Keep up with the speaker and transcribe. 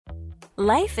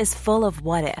Life is full of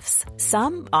what-ifs.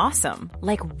 Some awesome,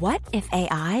 like what if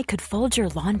AI could fold your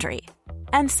laundry?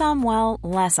 And some, well,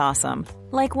 less awesome,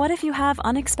 like what if you have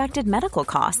unexpected medical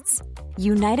costs?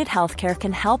 United Healthcare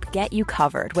can help get you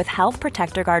covered with Health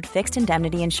Protector Guard fixed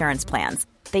indemnity insurance plans.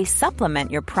 They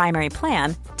supplement your primary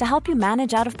plan to help you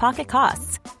manage out-of-pocket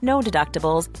costs. No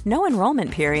deductibles, no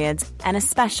enrollment periods, and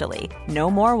especially no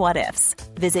more what-ifs.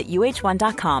 Visit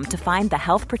uh1.com to find the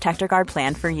Health Protector Guard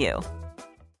plan for you.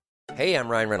 Hey, I'm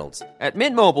Ryan Reynolds. At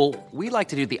Mint Mobile, we like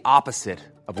to do the opposite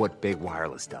of what Big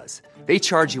Wireless does. They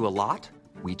charge you a lot,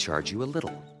 we charge you a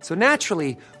little. So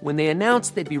naturally, when they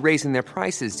announced they'd be raising their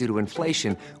prices due to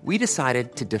inflation, we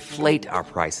decided to deflate our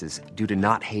prices due to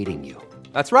not hating you.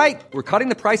 That's right. We're cutting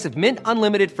the price of Mint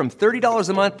Unlimited from $30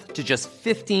 a month to just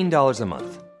 $15 a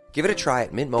month. Give it a try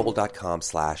at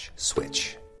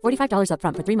mintmobile.com/switch. $45 up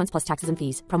front for 3 months plus taxes and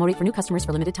fees. Promo rate for new customers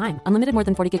for limited time. Unlimited more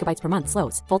than 40 gigabytes per month.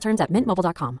 Slows full terms at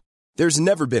mintmobile.com. There's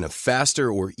never been a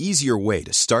faster or easier way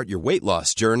to start your weight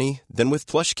loss journey than with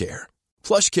PlushCare.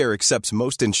 PlushCare accepts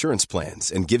most insurance plans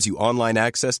and gives you online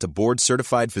access to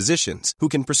board-certified physicians who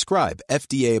can prescribe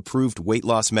FDA-approved weight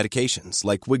loss medications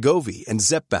like Wegovy and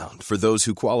Zepbound for those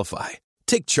who qualify.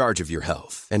 Take charge of your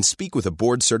health and speak with a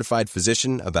board-certified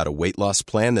physician about a weight loss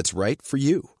plan that's right for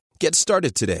you. Get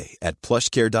started today at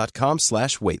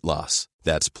plushcare.com/weight loss.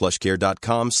 That's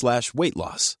plushcare.com/weight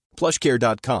loss.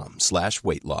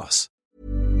 plushcare.com/weight loss.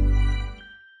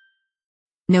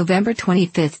 November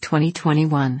 25th,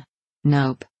 2021.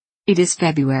 Nope. It is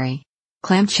February.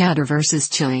 Clam chowder versus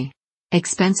chili.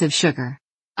 Expensive sugar.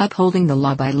 Upholding the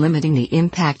law by limiting the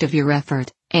impact of your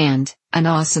effort, and an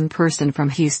awesome person from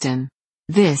Houston.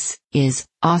 This is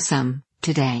Awesome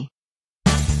Today.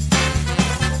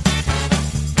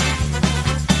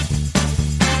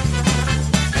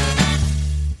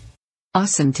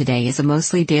 Awesome Today is a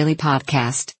mostly daily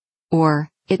podcast. Or,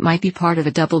 it might be part of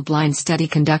a double-blind study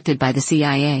conducted by the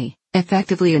CIA,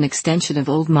 effectively an extension of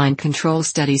old mind control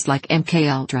studies like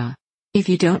MKUltra. If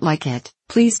you don't like it,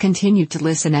 please continue to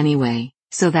listen anyway,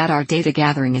 so that our data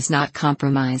gathering is not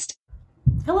compromised.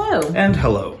 Hello. And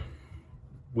hello.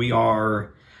 We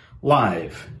are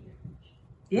live.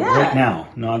 Yeah. Right now.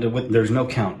 There's no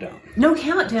countdown. No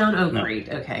countdown? Oh, No. Great.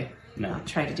 Okay. No. I'll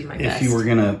try to do my best. If you were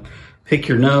going to pick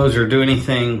your nose or do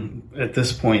anything at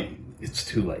this point, it's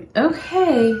too late.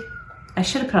 Okay. I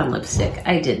should have put on lipstick.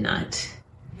 I did not.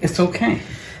 It's okay.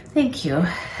 Thank you.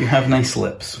 You have nice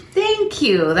lips. Thank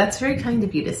you. That's very kind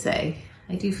of you to say.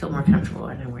 I do feel more comfortable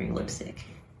when I'm wearing lipstick.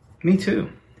 Me too.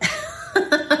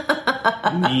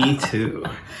 Me too.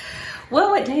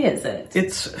 Well, what day is it?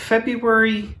 It's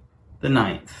February the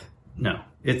 9th. No.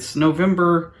 It's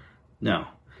November. No.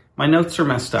 My notes are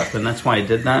messed up, and that's why I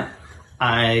did that.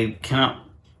 I cannot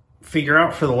figure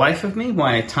out for the life of me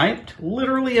why I typed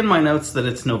literally in my notes that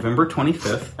it's November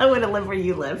 25th. I want to live where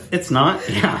you live. It's not?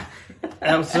 Yeah.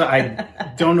 I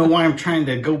don't know why I'm trying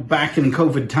to go back in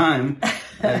COVID time.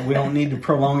 We don't need to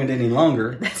prolong it any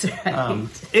longer. That's right.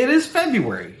 It is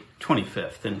February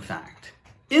 25th, in fact.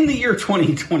 In the year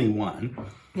 2021.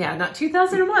 Yeah, not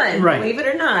 2001. Right. Believe it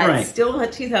or not. Right. Still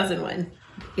not 2001.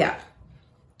 Yeah.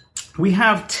 We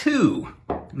have two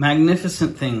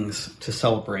magnificent things to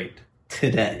celebrate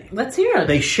today. Let's hear it.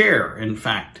 They share, in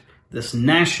fact, this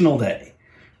national day.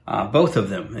 Both of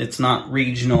them. It's not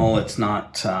regional. It's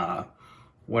not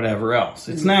whatever else.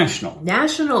 It's national.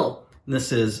 National.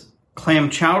 This is clam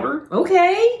chowder.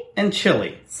 Okay. And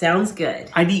chili. Sounds good.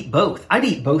 I'd eat both. I'd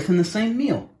eat both in the same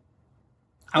meal.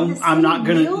 I'm not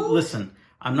going to... Listen,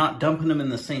 I'm not dumping them in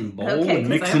the same bowl and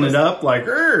mixing it up like...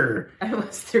 I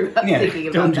almost threw up thinking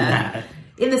about don't do that.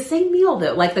 In the same meal,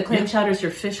 though. Like the clam chowder's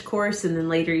your fish course, and then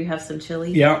later you have some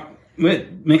chili. Yeah.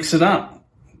 Mix it up.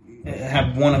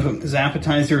 Have one of them as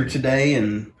appetizer today,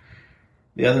 and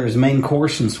the other is main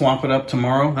course, and swap it up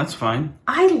tomorrow. That's fine.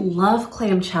 I love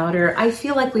clam chowder. I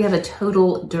feel like we have a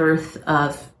total dearth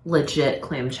of legit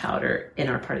clam chowder in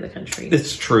our part of the country.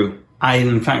 It's true. I,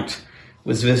 in fact,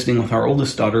 was visiting with our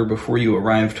oldest daughter before you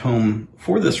arrived home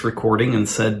for this recording and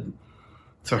said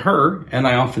to her, and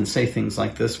I often say things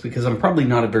like this because I'm probably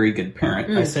not a very good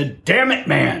parent. I said, damn it,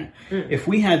 man. If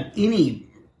we had any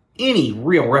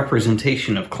real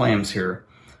representation of clams here,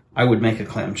 I would make a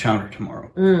clam chowder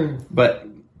tomorrow. But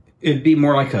it'd be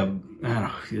more like a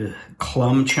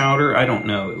clum chowder. I don't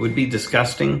know. It would be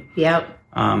disgusting. Yep.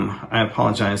 I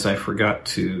apologize. I forgot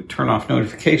to turn off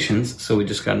notifications, so we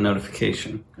just got a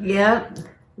notification. Yep.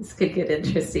 This could get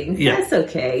interesting. Yeah. That's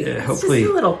okay. Hopefully, it's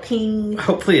just a little ping.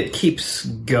 Hopefully it keeps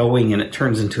going and it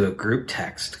turns into a group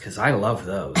text, because I love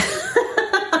those.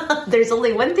 There's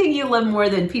only one thing you love more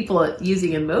than people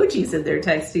using emojis in their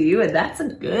text to you, and that's a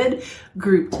good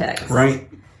group text. Right.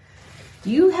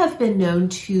 You have been known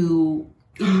to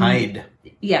hide.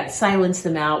 Yeah, silence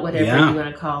them out, whatever you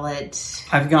want to call it.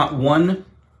 I've got one,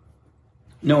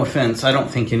 no offense, I don't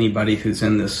think anybody who's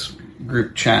in this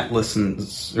group chat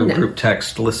listens, or group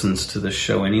text listens to this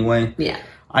show anyway. Yeah.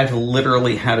 I've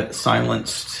literally had it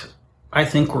silenced. I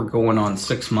think we're going on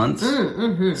 6 months.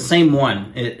 Same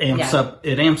one. It amps up.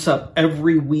 It amps up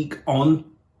every week on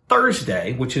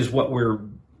Thursday, which is what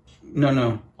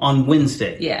on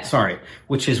Wednesday. Yeah. Sorry,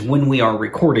 which is when we are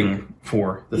recording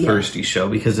for the Thursday show,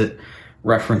 because it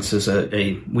references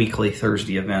a weekly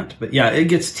Thursday event. But yeah, it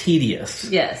gets tedious.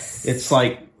 Yes. It's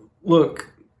like,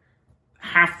 look,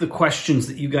 half the questions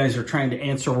that you guys are trying to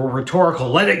answer were rhetorical.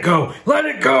 Let it go. Let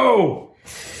it go.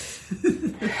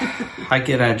 I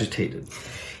get agitated.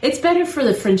 It's better for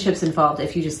the friendships involved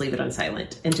if you just leave it on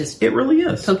silent and just it really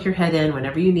is. Poke your head in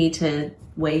whenever you need to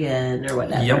weigh in or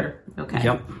whatever. Yep. Okay.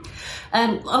 Yep.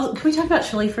 Can we talk about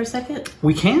chili for a second?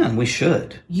 We can. We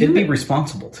should. It'd be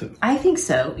responsible to. I think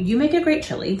so. You make a great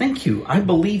chili. Thank you. I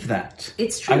believe that.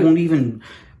 It's true. I won't even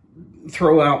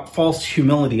throw out false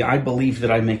humility. I believe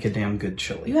that I make a damn good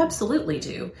chili. You absolutely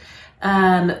do.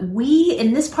 We,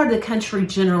 in this part of the country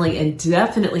generally, and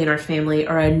definitely in our family,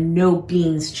 are a no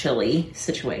beans chili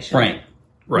situation. Right.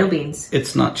 No beans.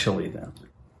 It's not chili then.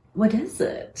 What is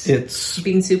it? It's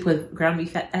bean soup with ground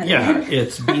beef fat. Yeah,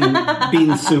 it's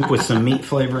bean soup with some meat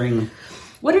flavoring.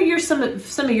 What are some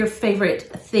of your favorite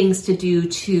things to do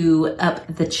to up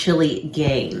the chili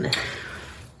game?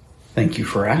 Thank you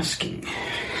for asking.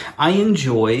 I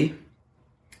enjoy...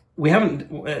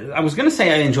 I was going to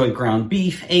say I enjoy ground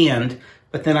beef,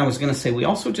 but then I was going to say we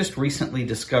also just recently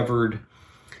discovered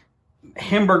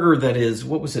hamburger that is,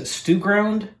 what was it, stew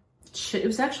ground? It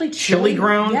was actually chili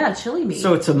ground? Yeah, chili meat.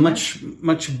 So it's a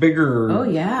much bigger... Oh,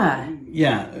 yeah.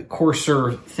 Yeah,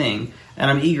 coarser thing,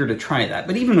 and I'm eager to try that.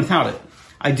 But even without it,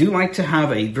 I do like to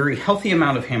have a very healthy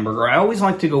amount of hamburger. I always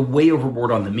like to go way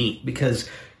overboard on the meat, because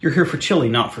you're here for chili,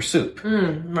 not for soup.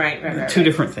 Right. Two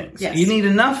different things. Yes. You need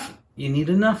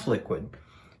enough liquid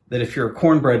that if you're a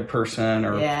cornbread person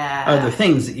or other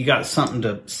things, that you got something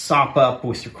to sop up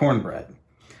with your cornbread.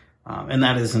 And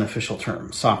that is an official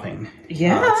term, sopping.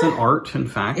 Yeah. It's an art, in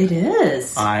fact. It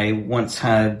is. I once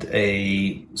had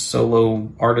a solo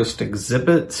artist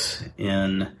exhibit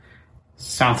in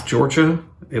South Georgia.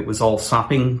 It was all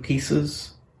sopping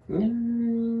pieces.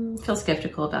 Feel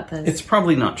skeptical about this. It's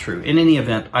probably not true. In any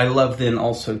event, I love then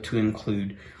also to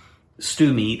include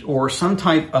stew meat or some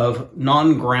type of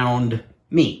non-ground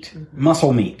meat,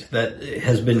 muscle meat that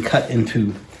has been cut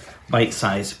into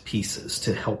bite-sized pieces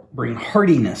to help bring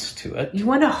heartiness to it. You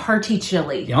want a hearty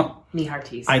chili. Yep. Me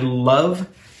hearties. I love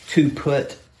to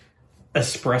put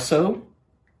espresso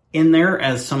in there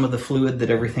as some of the fluid that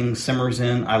everything simmers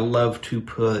in. I love to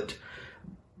put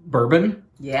bourbon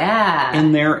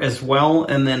in there as well.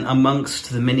 And then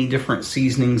amongst the many different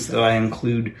seasonings that I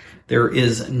include, there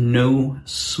is no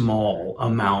small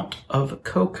amount of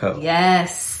cocoa.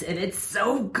 Yes, and it's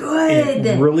so good.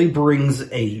 It really brings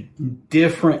a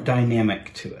different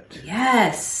dynamic to it.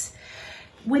 Yes.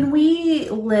 When we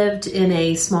lived in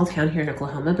a small town here in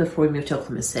Oklahoma before we moved to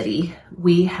Oklahoma City,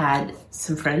 we had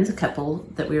some friends, a couple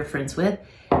that we were friends with.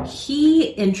 He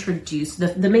introduced,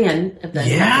 the man of the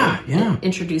couple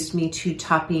introduced me to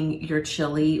topping your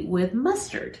chili with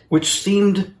mustard. Which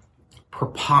seemed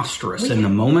preposterous in the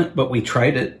moment, but we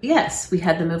tried it. Yes, we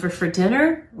had them over for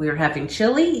dinner. We were having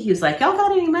chili. He was like, y'all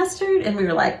got any mustard? And we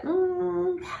were like,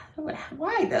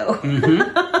 why though?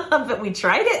 But we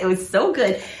tried it. It was so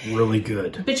good. Really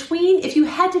good. If you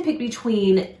had to pick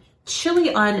between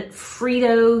chili on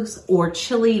Fritos or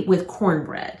chili with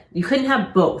cornbread, you couldn't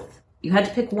have both. You had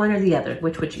to pick one or the other.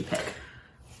 Which would you pick?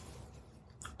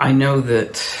 I know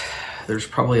that there's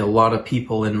probably a lot of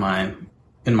people in my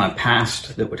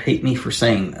past that would hate me for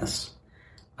saying this.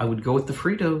 I would go with the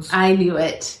Fritos. I knew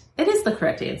it. It is the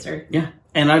correct answer. Yeah.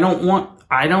 And I don't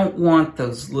want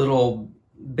those little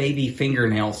baby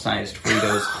fingernail sized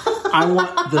Fritos. I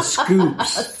want the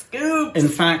scoops. In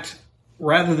fact,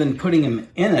 rather than putting them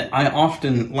in it, I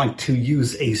often like to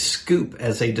use a scoop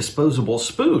as a disposable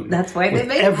spoon. That's why they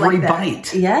make every it like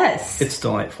bite. Yes. It's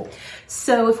delightful.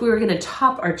 So if we were going to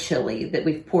top our chili that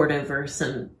we've poured over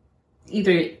some,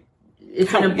 either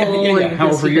it's in a bowl or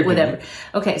however you're whatever.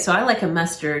 Okay, so I like a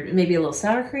mustard, maybe a little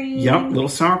sour cream. Yep, a little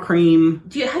sour cream. How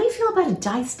do you feel about a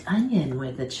diced onion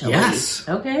with the chili? Yes.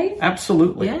 Okay.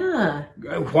 Absolutely. Yeah.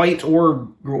 White.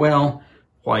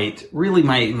 Really,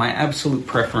 my absolute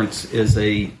preference is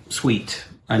a sweet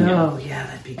onion. Oh, yeah,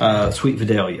 that'd be good. Sweet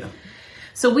Vidalia.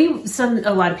 So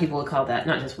a lot of people would call that,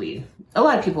 not just we, a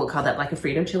lot of people would call that like a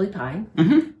Frito chili pie.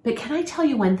 Mm-hmm. But can I tell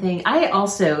you one thing?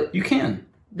 You can.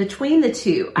 Between the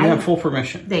two, You have full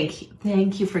permission.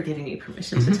 Thank you for giving me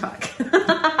permission to talk.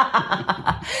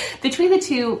 Between the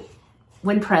two,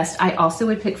 when pressed, I also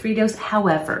would pick Fritos.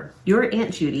 However, your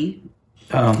Aunt Judy,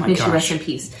 may she rest in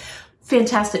peace,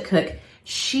 fantastic cook.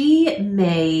 She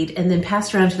made and then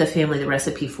passed around to the family the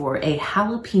recipe for a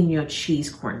jalapeno cheese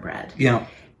cornbread. Yeah.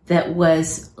 That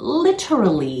was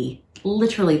literally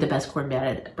the best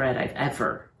cornbread I've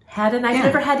ever had, and I've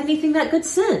never had anything that good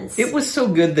since. It was so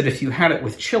good that if you had it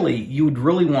with chili, you would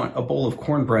really want a bowl of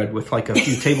cornbread with like a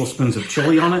few tablespoons of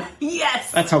chili on it.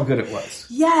 Yes. That's how good it was.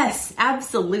 Yes,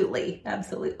 absolutely.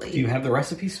 Absolutely. Do you have the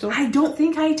recipe still? I don't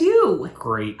think I do.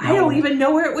 Great. I don't even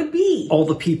know where it would be. All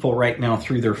the people right now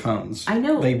threw their phones. I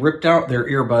know. They ripped out their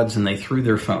earbuds and they threw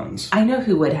their phones. I know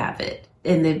who would have it.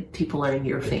 And the people are in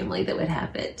your family that would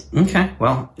have it. Okay.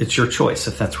 Well, it's your choice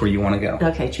if that's where you want to go.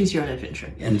 Okay, choose your own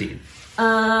adventure. Indeed.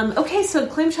 Okay, so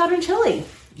clam chowder and chili.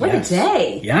 What a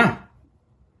day. Yeah.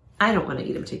 I don't want to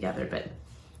eat them together, but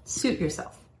suit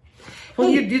yourself. Well,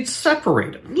 you'd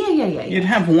separate them. Yeah. You'd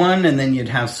have one, and then you'd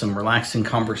have some relaxing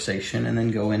conversation, and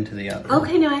then go into the other.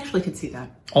 Okay, no, I actually could see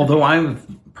that. Although I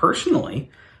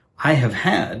have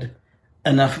had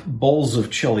enough bowls of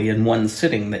chili in one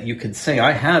sitting that you could say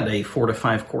I had a 4 to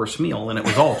 5 course meal, and it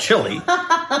was all chili.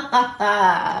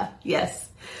 Yes.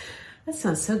 That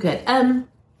sounds so good.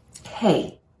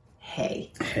 Hey.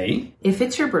 If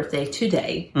it's your birthday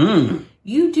today,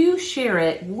 you do share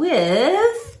it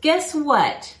with, guess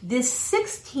what? The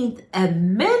 16th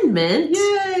Amendment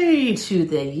to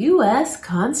the U.S.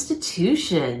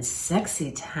 Constitution.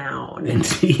 Sexy town.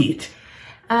 Indeed.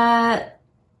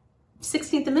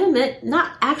 16th Amendment,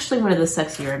 not actually one of the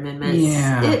sexier amendments.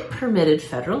 Yeah. It permitted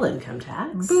federal income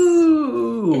tax.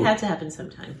 Boo! It had to happen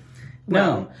sometime.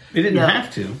 No, it didn't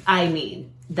have to. I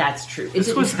mean, that's true.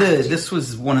 This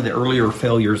was one of the earlier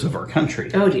failures of our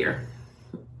country. Oh dear.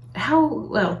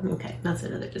 Okay, that's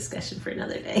another discussion for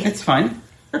another day. It's fine.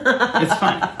 It's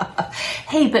fine.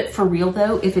 Hey, but for real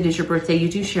though, if it is your birthday, you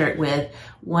do share it with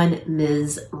one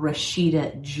Ms.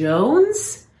 Rashida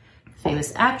Jones,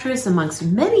 famous actress, amongst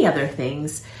many other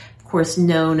things. Of course,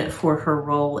 known for her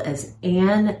role as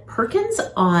Ann Perkins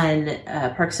on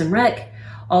Parks and Rec,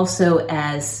 also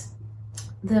as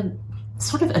the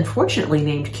sort of unfortunately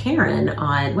named Karen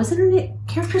on, wasn't her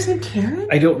character's name Karen?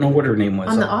 I don't know what her name was.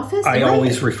 On The Office? I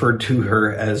always referred to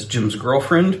her as Jim's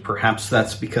girlfriend. Perhaps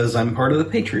that's because I'm part of the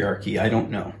patriarchy. I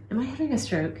don't know. Am I having a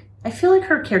stroke? I feel like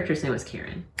her character's name was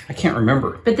Karen. I can't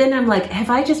remember. But then I'm like,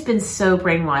 have I just been so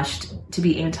brainwashed to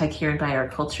be anti-Karen by our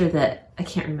culture that I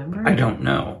can't remember? I don't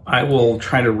know. I will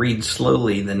try to read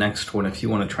slowly the next one if you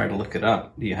want to try to look it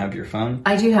up. Do you have your phone?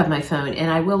 I do have my phone, and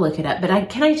I will look it up.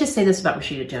 But can I just say this about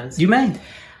Rashida Jones? You may.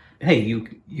 Hey, you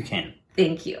can.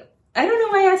 Thank you. I don't know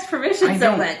why I asked permission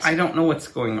so much. I don't know what's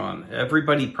going on.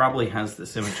 Everybody probably has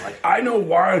this image like, I know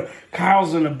why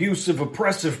Kyle's an abusive,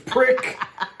 oppressive prick.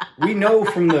 We know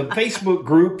from the Facebook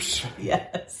groups.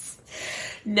 Yes.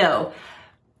 No.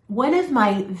 One of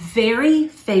my very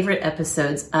favorite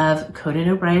episodes of Conan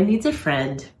O'Brien Needs a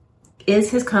Friend is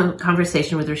his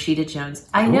conversation with Rashida Jones.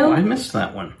 I know I missed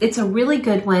that one. It's a really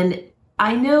good one.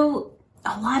 I know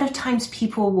a lot of times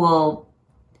people will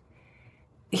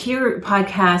hear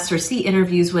podcasts or see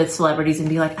interviews with celebrities and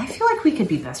be like, I feel like we could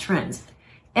be best friends.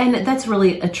 And that's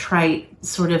really a trite,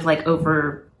 sort of like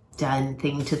overdone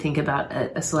thing to think about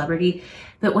a celebrity.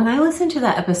 But when I listened to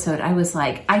that episode, I was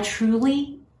like, I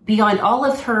truly, beyond all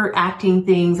of her acting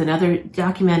things and other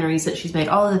documentaries that she's made,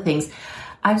 all of the things,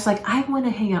 I was like, I want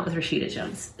to hang out with Rashida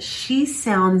Jones. She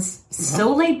sounds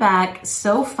so laid back,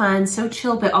 so fun, so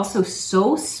chill, but also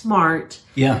so smart.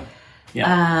 Yeah.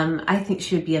 Yeah. I think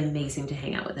she would be amazing to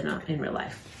hang out with in real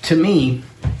life. To me,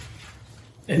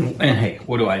 and hey,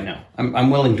 what do I know? I'm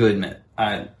willing to admit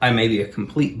I may be a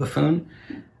complete buffoon.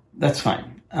 That's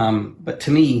fine. But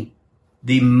to me,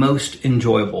 the most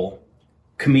enjoyable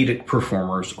comedic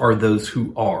performers are those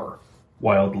who are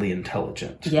wildly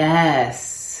intelligent.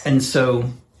 Yes. And so,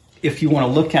 if you want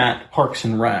to look at Parks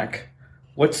and Rec,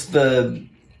 what's the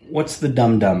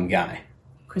dumb guy?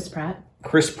 Chris Pratt.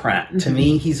 Chris Pratt. Mm-hmm. To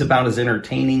me, he's about as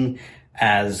entertaining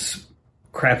as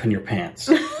crap in your pants.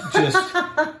 He's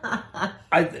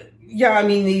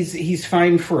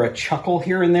fine for a chuckle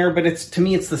here and there, but to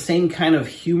me, it's the same kind of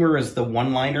humor as the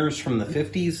one-liners from the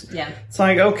 50s. Yeah. It's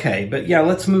like, okay, but yeah,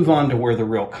 let's move on to where the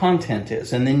real content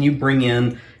is. And then you bring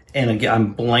in, and again,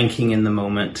 I'm blanking in the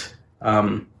moment,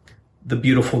 the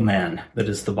beautiful man that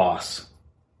is the boss.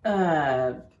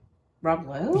 Rob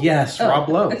Lowe? Yes, Rob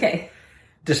Lowe. Okay.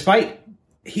 Despite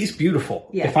he's beautiful.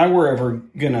 Yeah. If I were ever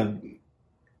gonna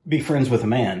be friends with a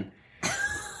man,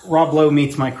 Rob Lowe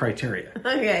meets my criteria.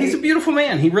 Okay. He's a beautiful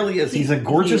man. He really is. He's a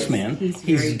gorgeous man.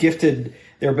 He's gifted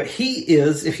there. But he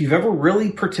is, if you've ever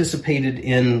really participated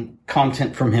in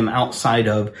content from him outside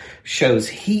of shows,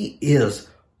 he is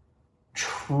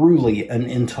truly an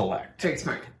intellect. Very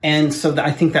smart. And so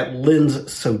I think that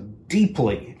lends so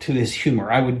deeply to his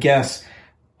humor. I would guess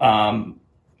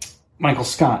Michael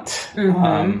Scott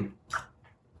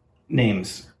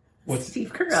names.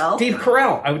 Steve Carell. Steve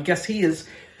Carell. I would guess he is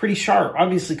pretty sharp.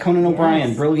 Obviously, Conan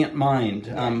O'Brien, brilliant mind.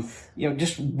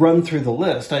 Just run through the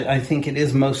list. I think it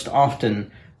is most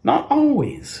often, not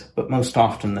always, but most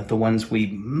often, that the ones we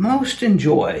most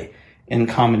enjoy in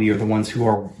comedy are the ones who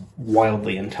are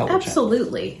wildly intelligent.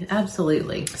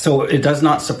 Absolutely. So it does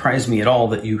not surprise me at all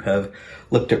that you have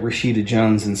looked at Rashida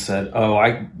Jones and said,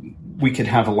 we could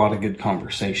have a lot of good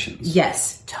conversations.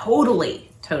 Yes, totally.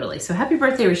 So happy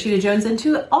birthday, Rashida Jones, and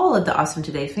to all of the Awesome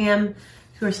Today fam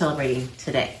who are celebrating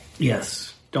today.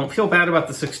 Yes. Don't feel bad about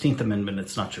the 16th Amendment.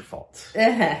 It's not your fault.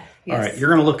 Yes. All right. You're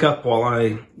going to look up while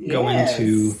I go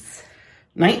into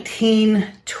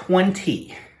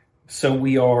 1920. So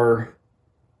we are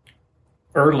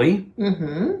early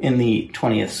in the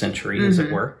 20th century, as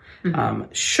it were.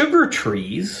 Sugar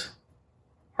trees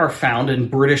are found in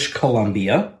British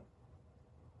Columbia,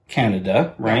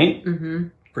 Canada, right?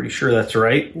 Pretty sure that's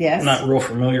right. Yes. I'm not real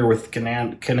familiar with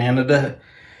Canada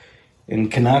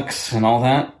and Canucks and all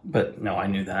that, but no, I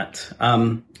knew that.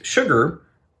 Sugar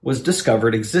was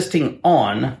discovered existing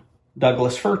on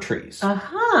Douglas fir trees.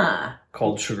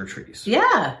 Called sugar trees.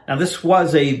 Yeah. Now, this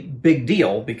was a big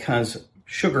deal because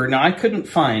sugar... Now, I couldn't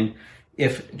find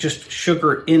if just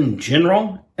sugar in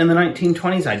general in the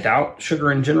 1920s. I doubt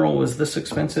sugar in general was this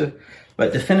expensive.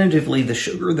 But definitively, the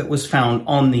sugar that was found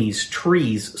on these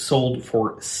trees sold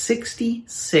for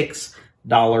 $66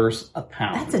 a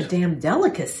pound. That's a damn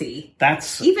delicacy.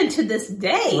 That's... Even to this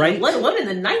day. Right? Let alone in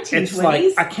the 1920s. It's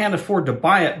like, I can't afford to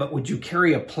buy it, but would you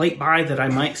carry a plate by that I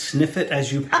might sniff it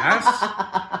as you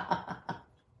pass?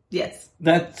 Yes.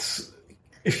 That's...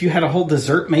 If you had a whole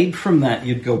dessert made from that,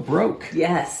 you'd go broke.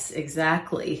 Yes,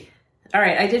 exactly. All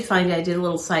right, I did find it. I did a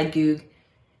little side goog.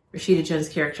 Rashida Jones'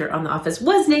 character on The Office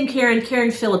was named Karen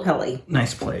Filippelli.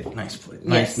 Nice play.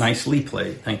 Yes. Nicely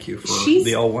played. Thank you for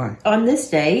the LY. On this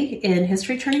day in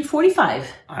history, turning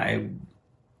 45. I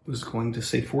was going to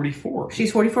say 44.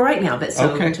 She's 44 right now, but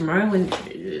so tomorrow,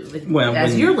 you're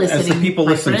listening, as the people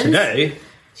listen today,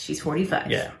 she's 45.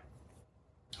 Yeah.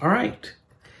 All right.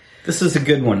 This is a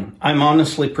good one. I'm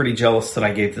honestly pretty jealous that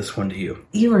I gave this one to you.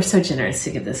 You were so generous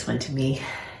to give this one to me.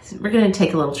 We're going to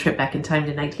take a little trip back in time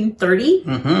to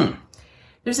 1930.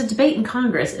 There's a debate in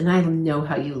Congress, and I know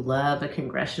how you love a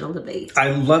congressional debate.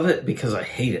 I love it because I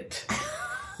hate it.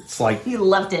 It's like... You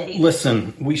love to hate.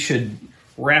 Listen, we should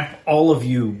wrap all of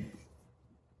you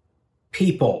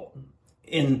people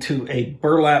into a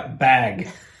burlap bag,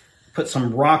 put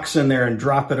some rocks in there, and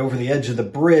drop it over the edge of the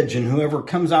bridge, and whoever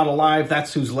comes out alive,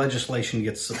 that's whose legislation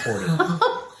gets supported.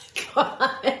 Oh, my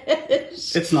gosh.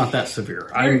 It's not that severe.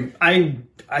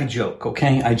 I joke,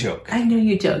 okay? I joke. I know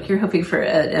you joke. You're hoping for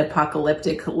an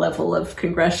apocalyptic level of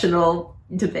congressional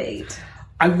debate.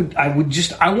 I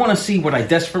want to see what I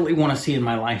desperately want to see in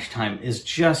my lifetime is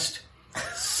just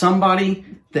somebody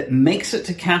that makes it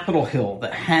to Capitol Hill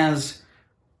that has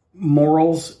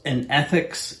morals and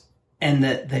ethics and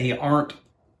that they aren't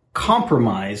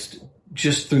compromised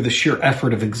just through the sheer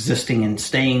effort of existing and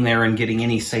staying there and getting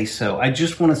any say-so. I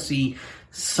just want to see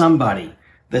somebody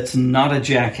that's not a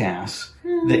jackass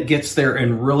that gets there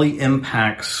and really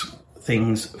impacts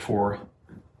things for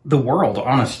the world,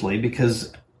 honestly,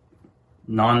 because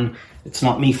it's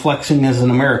not me flexing as an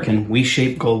American. We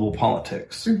shape global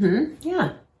politics.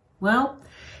 Yeah. Well,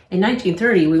 in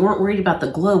 1930, we weren't worried about the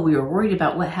globe. We were worried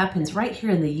about what happens right here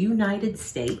in the United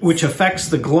States. Which affects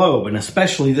the globe, and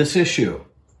especially this issue.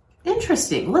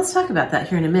 Interesting. Let's talk about that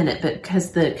here in a minute,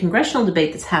 because the congressional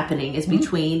debate that's happening is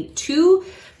between two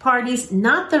parties,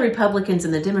 not the Republicans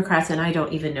and the Democrats, and I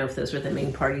don't even know if those were the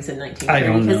main parties in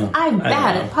 1930 because I'm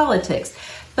bad at politics.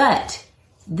 But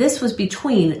this was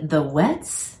between the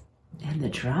wets and the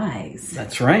dries.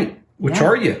 That's right. Which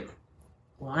are you?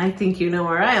 Well, I think you know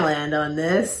where I land on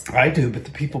this. I do, but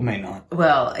the people may not.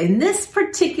 Well, in this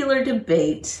particular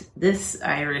debate, this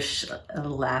Irish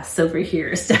lass over here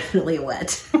is definitely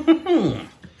wet.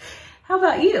 How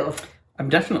about you? I'm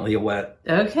definitely a wet.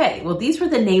 Okay, well, these were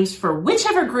the names for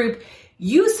whichever group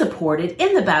you supported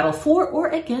in the battle for or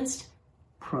against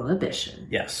Prohibition.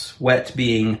 Yes, wet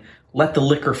being let the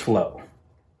liquor flow.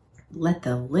 Let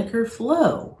the liquor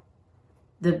flow.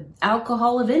 The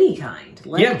alcohol of any kind.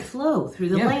 Let it flow through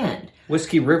the land.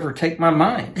 Whiskey River, take my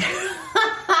mind.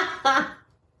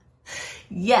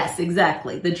 Yes,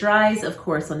 exactly. The Dries, of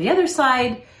course, on the other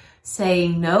side,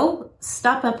 saying, no,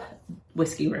 stop up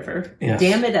Whiskey River. Yes.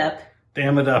 Dam it up.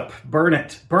 Dam it up. Burn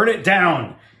it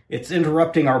down. It's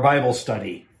interrupting our Bible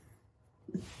study,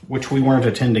 which we weren't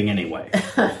attending anyway.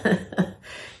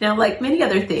 Now, like many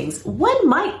other things, one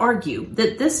might argue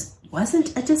that this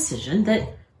wasn't a decision that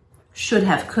should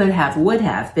have, could have, would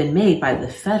have been made by the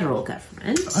federal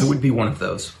government. I would be one of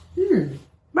those.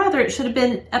 Rather, it should have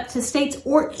been up to states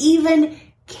or even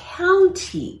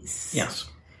counties. Yes.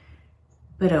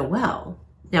 But oh well.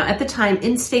 Now, at the time,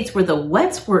 in states where the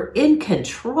Wets were in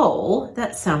control,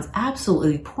 that sounds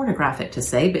absolutely pornographic to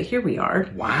say, but here we are.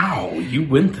 Wow, you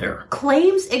went there.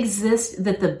 Claims exist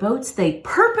that the boats they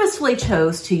purposely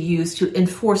chose to use to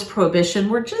enforce prohibition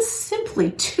were just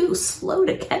simply too slow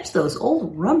to catch those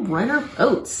old rum runner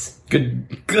boats.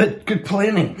 Good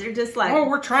planning. They're just like, oh,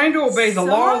 we're trying to obey the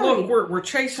law. sorry. Look, we're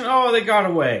chasing. Oh, they got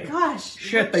away. Gosh.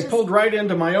 Shit, they pulled right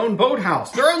into my own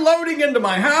boathouse. They're unloading into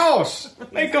my house.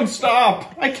 Make them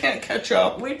stop. I can't catch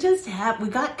up. We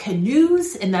got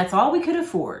canoes, and that's all we could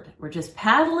afford. We're just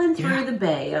paddling through the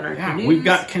bay on our canoes. We've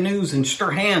got canoes and just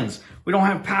our hands. We don't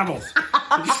have paddles.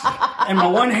 And my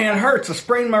one hand hurts. I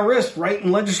sprained my wrist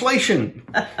writing legislation.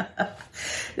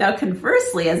 Now,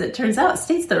 conversely, as it turns out,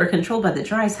 states that were controlled by the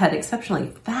Dries had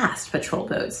exceptionally fast patrol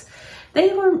boats.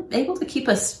 They were able to keep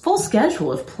a full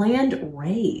schedule of planned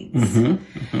raids.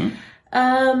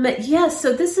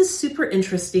 So this is super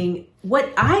interesting. What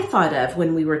I thought of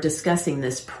when we were discussing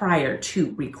this prior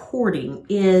to recording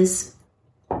is,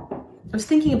 I was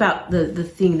thinking about the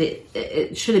thing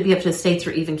that should it be up to states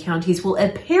or even counties? Well,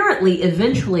 apparently,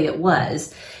 eventually it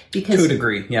was, because to a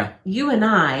degree, yeah. You and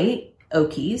I,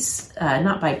 Okies,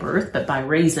 not by birth, but by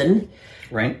raisin.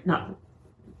 Right. Not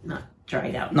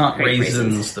dried out. Not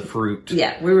raisins, the fruit.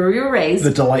 Yeah, we were raised.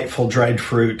 The delightful dried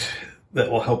fruit that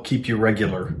will help keep you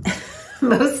regular.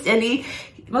 Most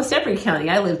every county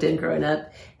I lived in growing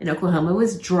up in Oklahoma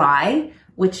was dry,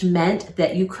 which meant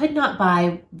that you could not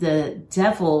buy the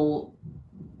devil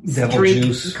drink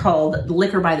juice called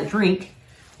liquor by the drink.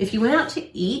 If you went out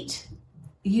to eat,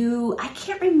 I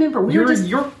can't remember.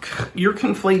 You're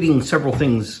conflating several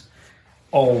things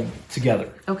all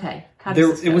together. Okay. How does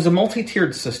this go? It was a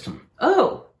multi-tiered system.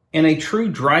 Oh. In a true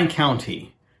dry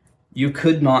county, you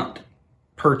could not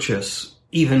purchase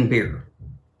even beer.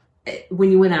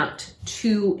 When you went out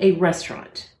to a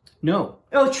restaurant? No.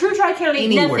 Oh, true dry county,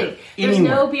 Anywhere. nothing. There's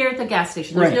no beer at the gas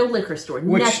station. There's no liquor store.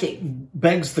 Which nothing.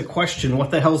 Begs the question,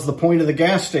 what the hell's the point of the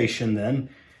gas station then?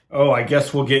 Oh, I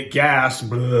guess we'll get gas.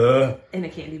 Blah. And a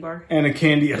candy bar. And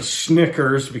a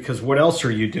Snickers, because what else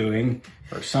are you doing?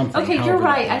 Or something. Okay, you're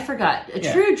right. I forgot.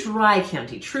 True dry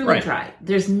county, truly dry.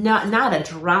 There's not a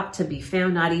drop to be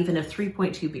found, not even a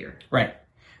 3.2 beer. Right.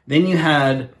 Then you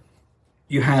had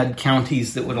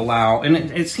counties that would allow, and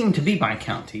it seemed to be by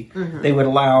county, they would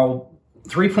allow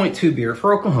 3.2 beer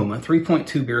for Oklahoma,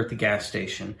 3.2 beer at the gas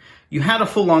station. You had a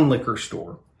full-on liquor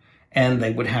store, and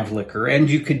they would have liquor, and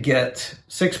you could get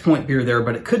 6-point beer there,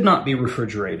 but it could not be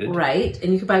refrigerated. Right,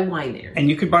 and you could buy wine there. And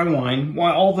you could buy wine,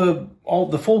 all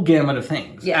the full gamut of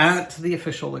things at the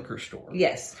official liquor store.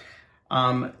 Yes.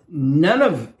 None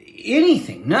of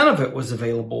it was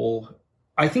available.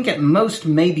 I think at most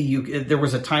maybe there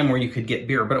was a time where you could get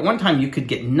beer, but at one time you could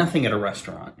get nothing at a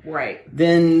restaurant. Right.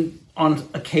 Then on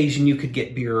occasion you could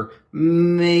get beer,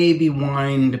 maybe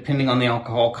wine, depending on the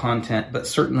alcohol content, but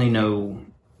certainly no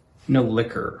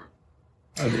liquor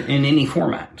in any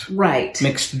format. Right.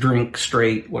 Mixed drink,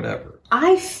 straight, whatever.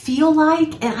 I feel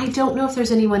like, and I don't know if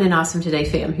there's anyone in Awesome Today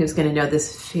fam who's going to know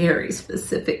this very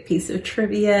specific piece of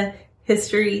trivia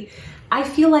history. I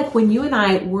feel like when you and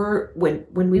I were, when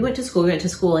we went to school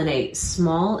in a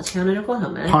small town in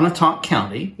Oklahoma. Pontotoc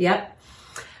County. Yep.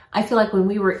 I feel like when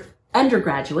we were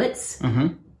undergraduates,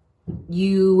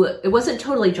 it wasn't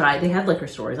totally dry. They had liquor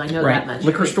stores. I know that much.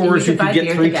 Liquor stores, you could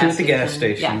get 3 at the gas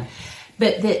station. Yeah.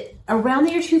 But that around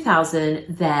the year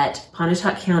 2000, that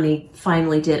Pontotoc County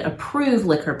finally did approve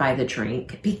liquor by the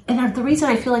drink. And the reason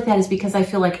I feel like that is because I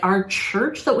feel like our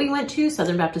church that we went to,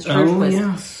 Southern Baptist Church,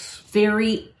 was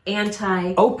very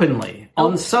openly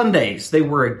on Sundays they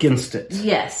were against it.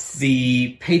 Yes.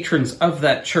 The patrons of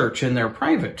that church in their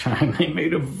private time, they may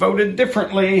have voted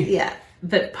differently. Yeah,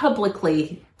 but public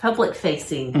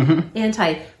facing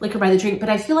anti-liquor by the drink. But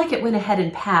I feel like it went ahead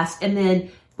and passed, and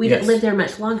then we didn't live there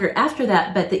much longer after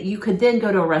that, but that you could then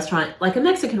go to a restaurant, like a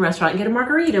Mexican restaurant, and get a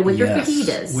margarita with your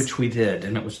fajitas. Which we did,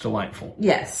 and it was delightful.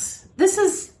 Yes. This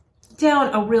is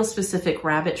down a real specific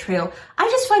rabbit trail. I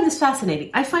just find this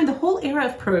fascinating. I find the whole era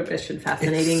of Prohibition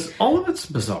fascinating. All of it's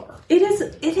bizarre. It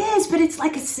is, but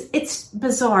it's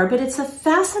bizarre, but it's a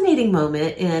fascinating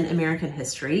moment in American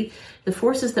history, the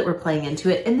forces that were playing into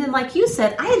it. And then, like you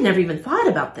said, I had never even thought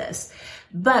about this,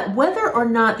 but whether or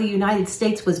not the United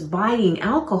States was buying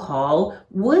alcohol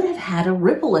would have had a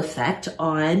ripple effect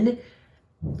on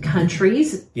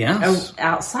countries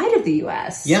outside of the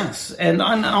U.S. Yes, and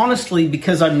honestly,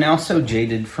 because I'm now so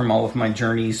jaded from all of my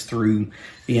journeys through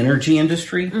the energy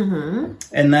industry,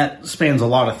 and that spans a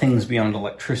lot of things beyond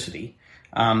electricity.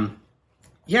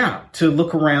 To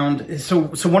look around. So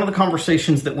one of the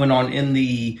conversations that went on in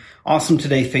the Awesome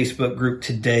Today Facebook group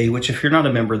today, which if you're not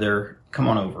a member there, come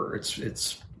on over.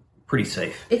 It's pretty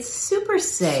safe. It's super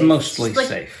safe. It's mostly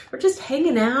safe. We're just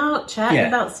hanging out, chatting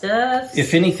about stuff.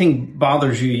 If anything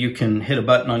bothers you, you can hit a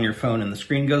button on your phone and the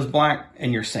screen goes black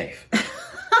and you're safe.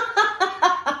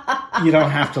 You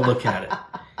don't have to look at it.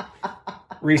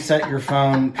 Reset your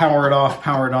phone, power it off,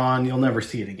 power it on. You'll never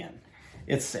see it again.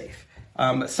 It's safe.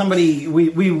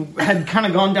 We had kind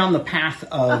of gone down the path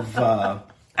of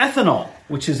ethanol,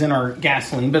 which is in our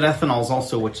gasoline, but ethanol is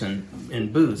also what's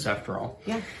in booze, after all.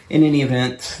 Yeah. In any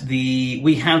event,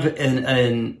 we have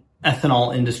an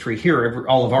ethanol industry here.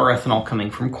 All of our ethanol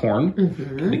coming from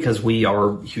corn, because we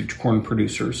are huge corn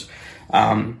producers.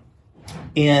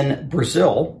 In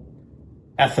Brazil,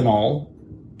 ethanol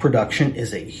production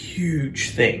is a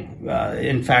huge thing.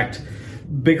 In fact,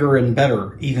 bigger and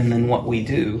better even than what we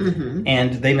do.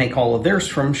 And they make all of theirs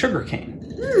from sugarcane.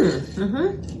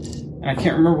 And I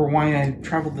can't remember why I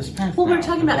traveled this path. Well, we're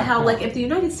talking about how, like, if the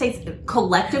United States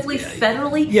collectively,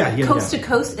 federally, coast to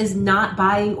coast is not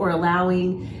buying or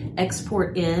allowing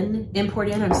import in,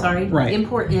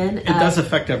 it does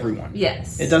affect everyone.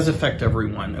 Yes. It does affect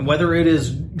everyone. Whether it is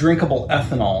drinkable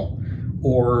ethanol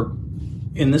or,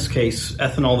 in this case,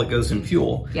 ethanol that goes in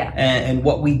fuel. Yeah. And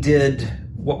what we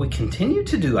continue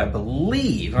to do, I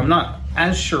believe, I'm not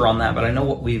as sure on that, but I know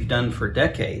what we've done for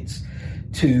decades,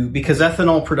 because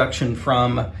ethanol production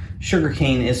from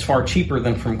sugarcane is far cheaper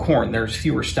than from corn. There's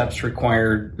fewer steps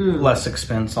required, less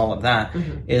expense, all of that,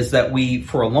 is that we,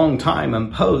 for a long time,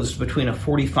 imposed between a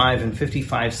 45 and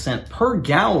 55 cent per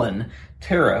gallon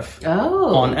tariff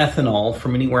on ethanol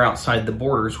from anywhere outside the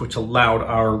borders, which allowed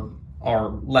our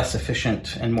less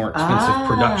efficient and more expensive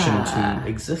production to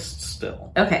exist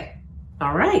still. Okay.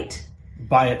 All right.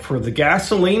 Buy it for the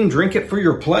gasoline, drink it for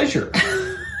your pleasure.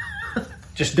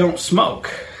 Just don't smoke.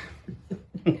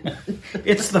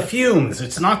 It's the fumes.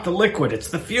 It's not the liquid. It's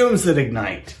the fumes that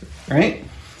ignite. Right?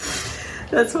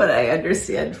 That's what I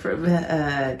understand from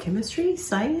chemistry,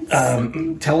 science,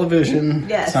 television,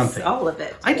 something. All of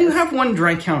it. I do have one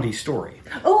Dry County story.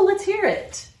 Oh, let's hear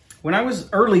it. When I was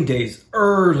early days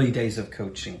of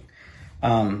coaching,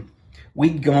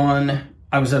 we'd gone...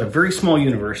 I was at a very small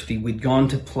university. We'd gone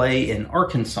to play in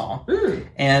Arkansas.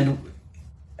 And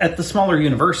at the smaller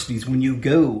universities, when you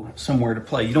go somewhere to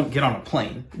play, you don't get on a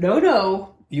plane.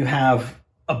 No. You have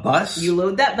a bus. You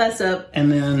load that bus up. And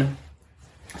then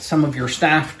some of your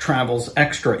staff travels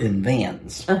extra in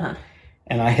vans.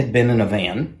 And I had been in a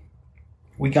van.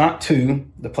 We got to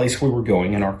the place we were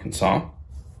going in Arkansas.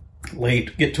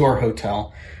 Late, get to our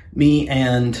hotel. Me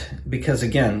and, because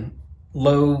again,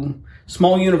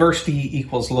 small university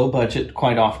equals low budget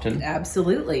quite often.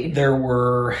 Absolutely. There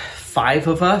were 5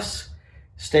 of us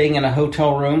staying in a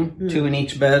hotel room, 2 in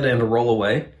each bed and a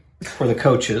rollaway for the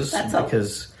coaches. That's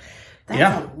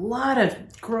a lot of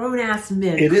grown-ass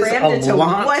men crammed into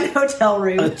one hotel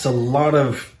room. It's a lot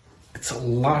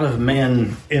of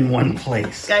men in one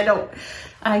place.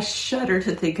 I shudder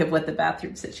to think of what the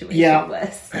bathroom situation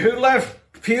was. Who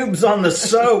left pubes on the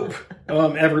soap?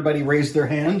 Everybody raised their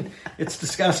hand. It's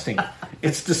disgusting.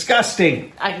 It's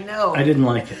disgusting. I know. I didn't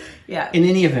like it. Yeah. In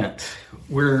any event,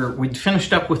 we'd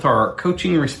finished up with our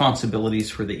coaching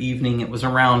responsibilities for the evening. It was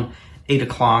around 8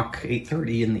 o'clock,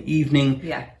 8:30 in the evening.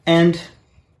 Yeah. And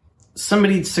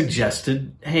somebody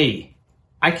suggested, hey,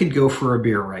 I could go for a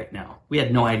beer right now. We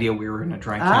had no idea we were in a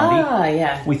dry county.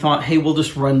 Yeah. We thought, hey, we'll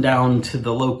just run down to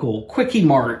the local Quickie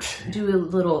Mart. Do a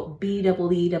little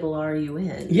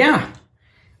BEERUN. Yeah.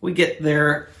 We get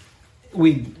there.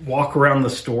 We walk around the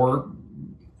store,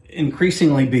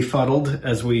 increasingly befuddled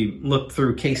as we looked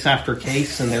through case after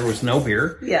case, and there was no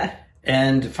beer. Yeah.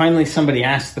 And finally somebody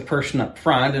asked the person up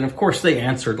front, and of course they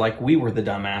answered like we were the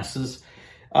dumbasses.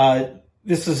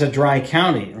 This is a dry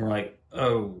county. And we're like,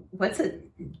 oh. What's it?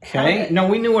 Okay. No,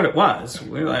 we knew what it was.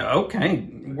 We were like, okay.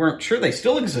 We weren't sure they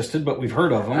still existed, but we've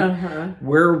heard of them.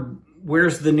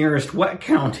 Where's the nearest wet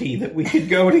county that we could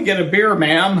go to get a beer,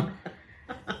 ma'am?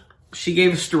 She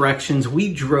gave us directions.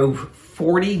 We drove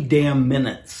 40 damn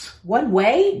minutes. One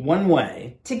way? One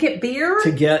way. To get beer?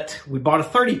 We bought a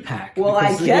 30-pack. Well,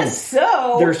 I guess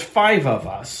so. There's 5 of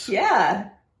us. Yeah.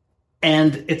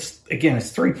 And it's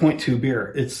 3.2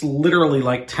 beer. It's literally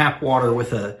like tap water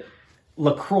with a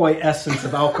LaCroix essence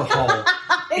of alcohol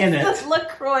in it. It's the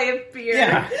LaCroix of beer.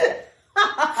 Yeah.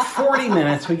 40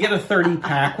 minutes. We get a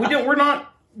 30-pack.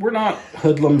 We're not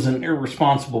hoodlums and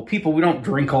irresponsible people. We don't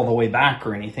drink all the way back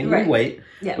or anything. Right. We wait.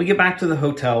 Yeah. We get back to the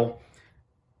hotel.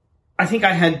 I think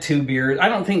I had 2 beers. I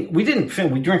don't think we didn't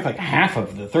finish. We drank like half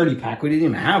of the 30-pack. We didn't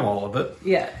even have all of it.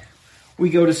 Yeah.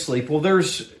 We go to sleep. Well,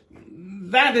 there's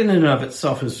that in and of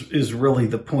itself is really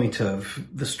the point of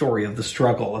the story of the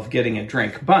struggle of getting a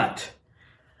drink. But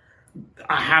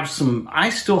I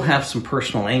still have some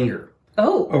personal anger.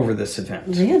 Oh. Over this event.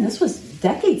 Man, this was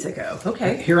decades ago.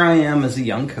 Okay. Here I am as a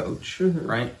young coach,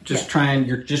 right?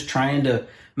 You're just trying to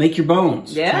make your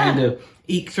bones. Yeah. Trying to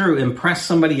eke through, impress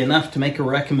somebody enough to make a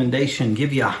recommendation,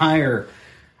 give you a hire,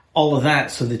 all of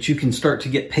that so that you can start to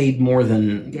get paid more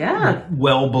than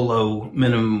well below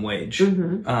minimum wage.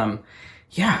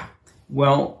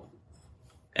 Well,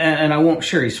 and I won't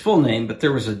share his full name, but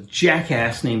there was a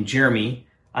jackass named Jeremy.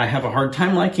 I have a hard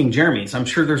time liking Jeremy's. I'm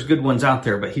sure there's good ones out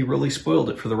there, but he really spoiled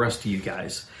it for the rest of you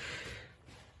guys.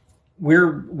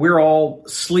 We're all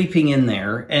sleeping in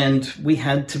there, and we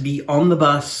had to be on the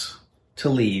bus to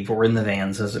leave, or in the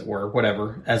vans, as it were,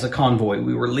 whatever, as a convoy.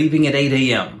 We were leaving at 8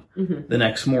 a.m. The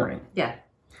next morning. Yeah.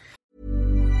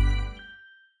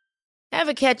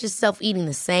 Ever catch yourself eating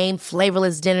the same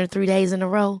flavorless dinner 3 days in a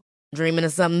row? Dreaming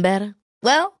of something better?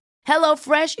 Well,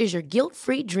 HelloFresh is your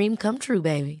guilt-free dream come true,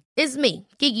 baby. It's me,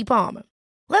 Keke Palmer.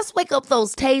 Let's wake up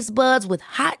those taste buds with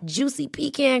hot, juicy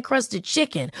pecan-crusted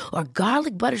chicken or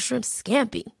garlic butter shrimp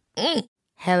scampi.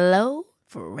 Hello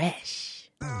Fresh.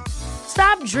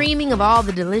 Stop dreaming of all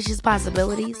the delicious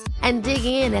possibilities and dig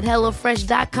in at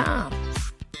HelloFresh.com.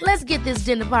 Let's get this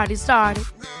dinner party started.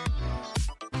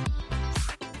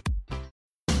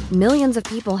 Millions of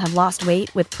people have lost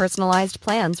weight with personalized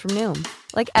plans from Noom.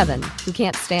 Like Evan, who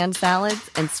can't stand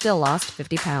salads and still lost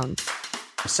 50 pounds.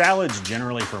 Salads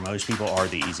generally for most people are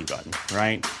the easy button,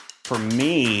 right? For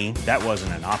me, that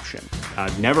wasn't an option.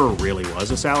 I never really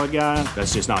was a salad guy.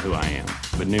 That's just not who I am.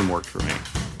 But Noom worked for me.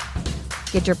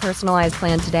 Get your personalized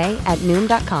plan today at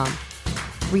Noom.com.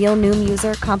 Real Noom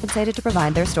user compensated to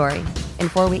provide their story. In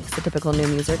 4 weeks, the typical Noom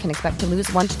user can expect to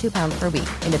lose 1 to 2 pounds per week.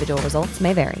 Individual results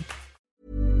may vary.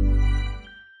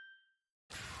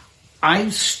 I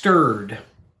stirred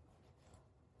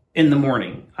in the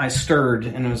morning. I stirred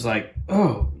and it was like,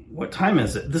 oh, what time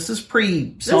is it? This is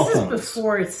pre-cell phones. This is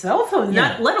before cell phones,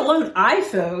 not let alone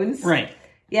iPhones. Right.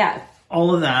 Yeah.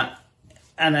 All of that.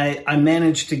 And I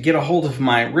managed to get a hold of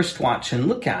my wristwatch and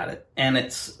look at it. And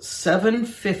it's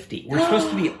 7:50. We're supposed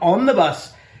to be on the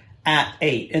bus at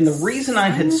 8. And the reason I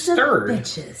had stirred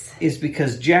is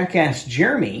because jackass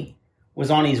Jeremy was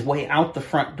on his way out the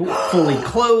front door, fully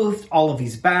clothed, all of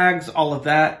his bags, all of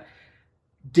that.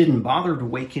 Didn't bother to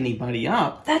wake anybody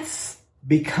up. That's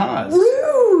because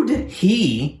rude.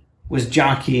 He was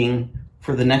jockeying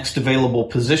for the next available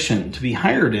position to be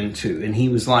hired into. And he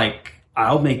was like,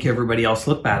 I'll make everybody else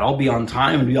look bad. I'll be on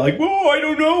time and be like, whoa, I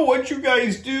don't know what you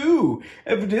guys do.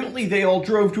 Evidently, they all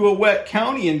drove to a wet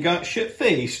county and got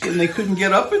shit-faced and they couldn't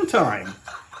get up in time.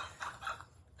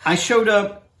 I showed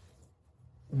up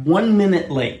 1 minute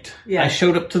late. Yeah. I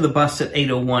showed up to the bus at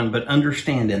 8:01, but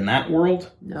understand, in that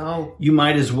world, no, you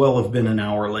might as well have been an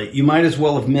hour late. You might as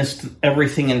well have missed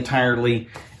everything entirely.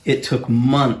 It took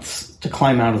months to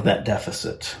climb out of that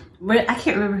deficit. I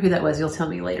can't remember who that was. You'll tell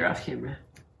me later off camera.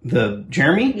 The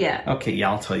Jeremy? Yeah. Okay, yeah,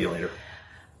 I'll tell you later.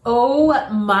 Oh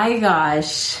my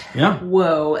gosh. Yeah.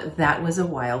 Whoa, that was a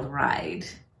wild ride.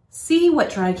 See what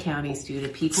dry counties do to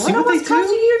people. See what they do? Cost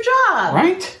you your job.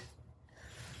 Right?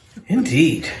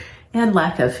 Indeed. And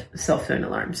lack of cell phone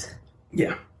alarms.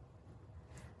 Yeah.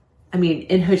 I mean,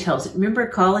 in hotels, remember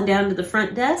calling down to the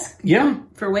front desk? Yeah.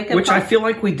 For wake up Which call? I feel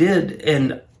like we did,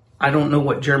 and I don't know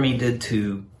what Jeremy did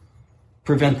to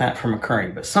prevent that from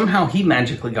occurring, but somehow he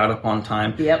magically got up on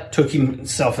time, took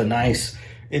himself a nice,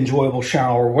 enjoyable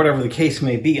shower, whatever the case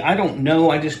may be. I don't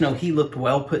know. I just know he looked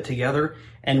well put together,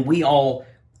 and we all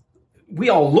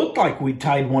looked like we'd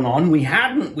tied one on. We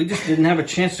hadn't. We just didn't have a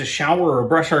chance to shower or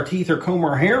brush our teeth or comb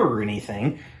our hair or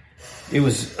anything. It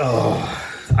was,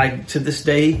 to this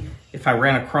day, if I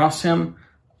ran across him,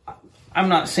 I'm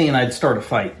not saying I'd start a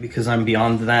fight because I'm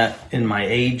beyond that in my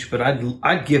age, but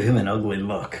I'd give him an ugly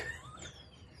look.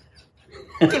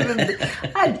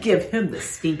 I'd give him the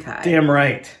stink eye. Damn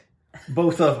right.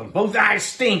 Both of them. Both eyes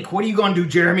stink. What are you going to do,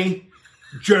 Jeremy?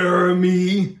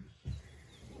 Jeremy.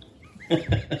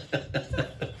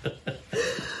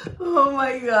 Oh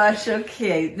my gosh,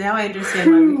 okay. Now I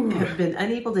understand why we have been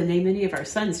unable to name any of our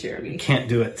sons, Jeremy. Can't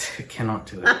do it. Cannot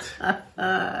do it.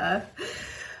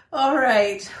 All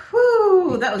right.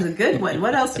 Whew, that was a good one.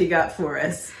 What else you got for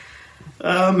us?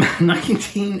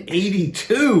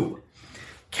 1982.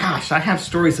 Gosh, I have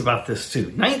stories about this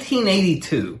too.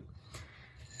 1982.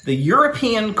 The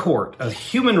European Court of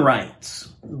Human Rights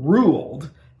ruled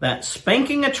that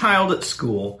spanking a child at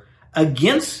school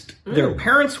against their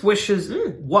parents' wishes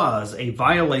was a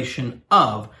violation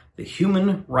of the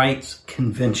Human Rights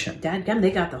Convention. Dadgum, they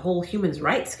got the whole Human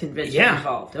Rights Convention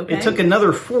involved. Okay. It took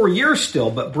another 4 years still,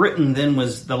 but Britain then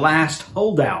was the last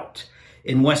holdout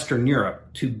in Western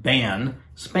Europe to ban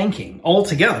spanking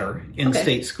altogether in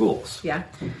state schools. Yeah.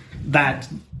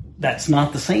 That's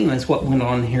not the same as what went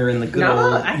on here in the good old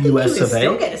I think US you can of A.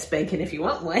 still get a spanking if you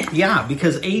want one. Yeah,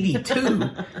 because 82,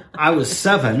 I was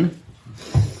 7,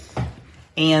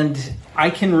 and I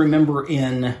can remember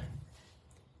in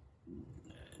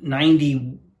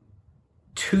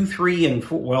 92, 3, and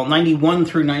 4, well, 91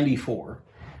 through 94.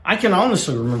 I can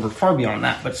honestly remember far beyond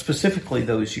that, but specifically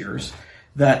those years,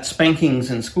 that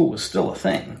spankings in school was still a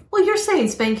thing. Well, you're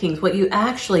saying spankings. What you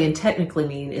actually and technically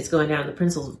mean is going down to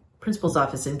the principal's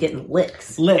office and getting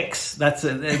licks. Licks. That's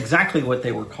exactly what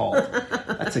they were called.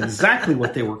 That's exactly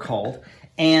what they were called.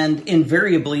 And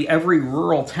invariably, every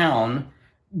rural town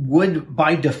would,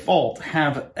 by default,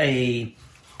 have a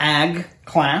ag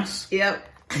class. Yep.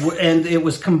 And it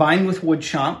was combined with wood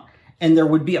shop. And there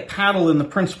would be a paddle in the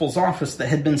principal's office that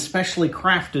had been specially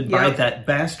crafted by that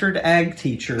bastard ag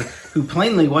teacher who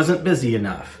plainly wasn't busy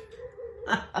enough.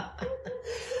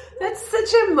 That's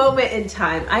such a moment in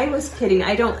time. I was kidding.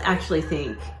 I don't actually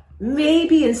think,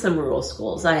 maybe in some rural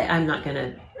schools, I'm not going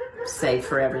to say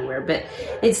for everywhere, but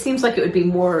it seems like it would be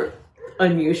more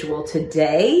unusual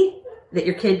today that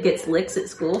your kid gets licks at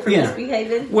school for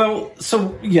misbehaving. Well,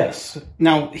 so yes.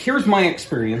 Now, here's my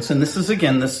experience, and this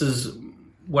is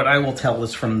what I will tell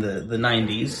is from the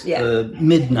 90s, the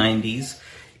mid-90s,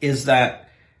 is that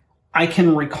I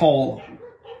can recall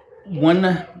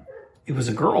it was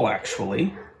a girl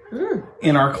actually,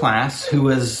 in our class who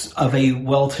was of a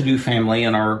well-to-do family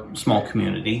in our small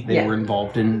community. They were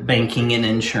involved in banking and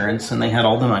insurance, and they had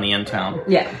all the money in town.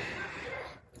 Yeah.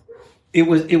 It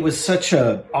was such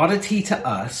a oddity to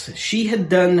us. She had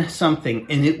done something,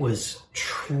 and it was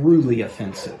truly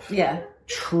offensive. Yeah.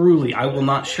 Truly. I will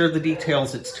not share the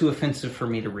details. It's too offensive for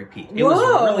me to repeat. It was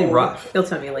really rough. You'll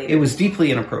tell me later. It was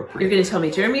deeply inappropriate. You're going to tell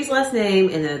me Jeremy's last name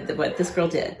and what this girl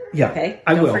did. Yeah. Okay?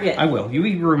 Don't forget. I will.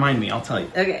 You remind me. I'll tell you.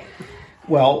 Okay.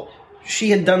 Well, she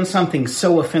had done something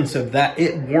so offensive that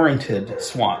it warranted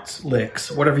swats,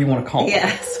 licks, whatever you want to call it.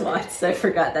 Yeah, swats. I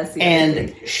forgot. That's the And other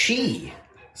thing. she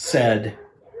said,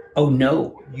 "Oh,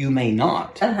 no, you may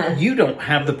not. You don't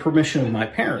have the permission of my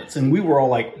parents." And we were all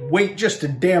like, wait just a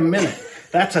damn minute.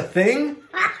 That's a thing?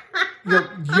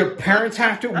 Your parents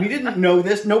have to? We didn't know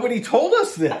this. Nobody told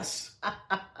us this.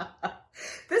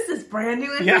 This is brand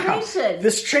new information. Yeah,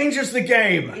 this changes the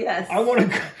game. Yes. I want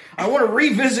to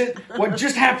revisit what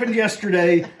just happened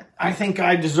yesterday. I think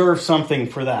I deserve something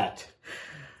for that.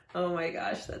 Oh my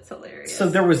gosh, that's hilarious. So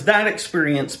there was that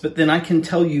experience, but then I can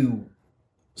tell you,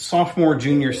 sophomore,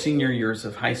 junior, senior years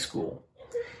of high school,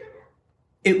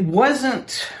 it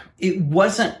wasn't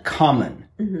common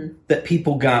that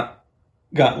people got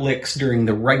licks during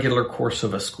the regular course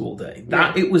of a school day.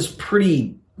 It was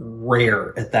pretty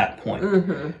rare at that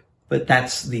point. But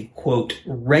that's the, quote,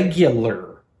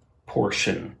 regular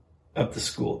portion of the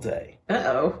school day.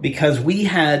 Uh-oh. Because we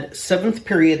had 7th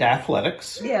period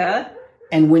athletics. Yeah.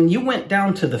 And when you went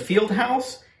down to the field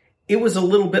house, it was a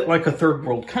little bit like a third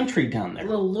world country down there. A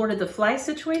little Lord of the Flies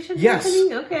situation yes.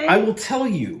 happening? Okay. I will tell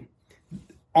you,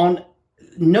 on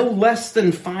no less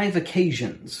than 5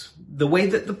 occasions, the way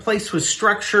that the place was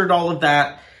structured, all of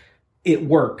that, it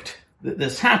worked.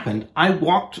 This happened. I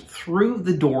walked through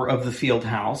the door of the field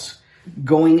house,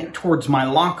 going towards my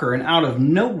locker, and out of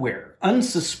nowhere,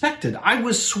 unsuspected, I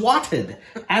was swatted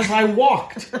as I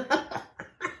walked.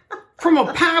 From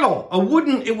a paddle,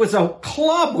 it was a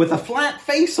club with a flat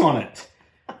face on it.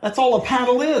 That's all a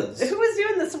paddle is. Who was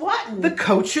doing the swatting? The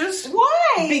coaches.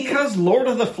 Why? Because Lord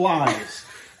of the Flies.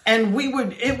 And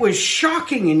it was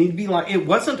shocking, and you'd be like, it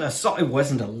wasn't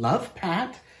a love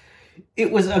pat.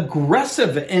 It was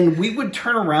aggressive, and we would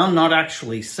turn around not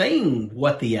actually saying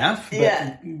what the F,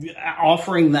 but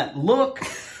offering that look.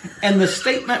 And the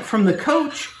statement from the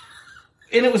coach,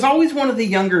 and it was always one of the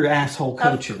younger asshole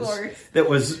coaches that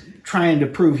was trying to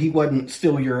prove he wasn't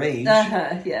still your age.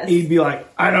 Yes. He'd be like,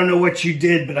 I don't know what you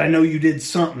did, but I know you did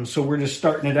something, so we're just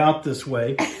starting it out this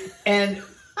way. And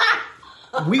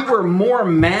We were more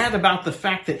mad about the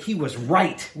fact that he was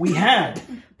right. We had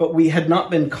not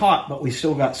been caught, but we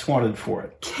still got swatted for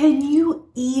it. Can you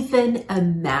even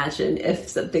imagine if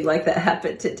something like that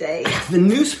happened today? The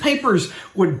newspapers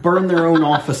would burn their own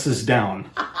offices down.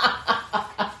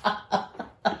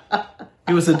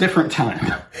 It was a different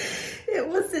time. It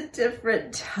was a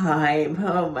different time.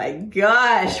 Oh my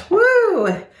gosh. Woo!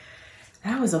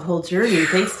 That was a whole journey,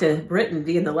 thanks to Britain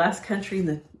being the last country in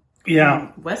the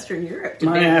Western Europe.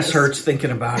 My ass hurts thinking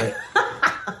about it.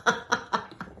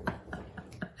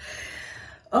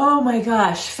 Oh my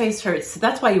gosh, face hurts.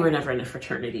 That's why you were never in a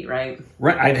fraternity, right?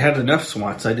 Right. I'd had enough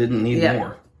swats. I didn't need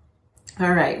more.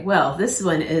 All right. Well, this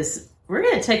one is, we're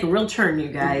going to take a real turn, you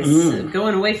guys.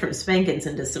 Going away from spankings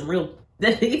into some real,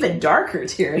 even darker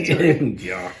territory.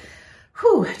 Yeah.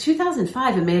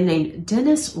 2005, a man named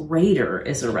Dennis Rader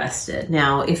is arrested.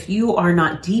 Now, if you are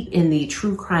not deep in the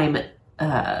true crime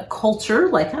culture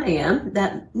like I am,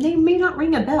 that name may not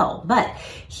ring a bell, but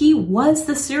he was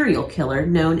the serial killer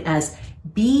known as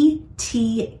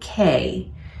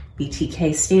BTK.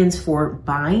 BTK stands for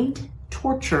Bind,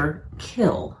 Torture,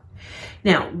 Kill.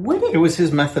 Now, it was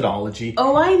his methodology.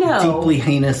 Oh, I know. Deeply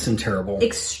heinous and terrible.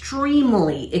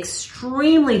 Extremely,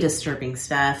 extremely disturbing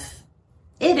stuff.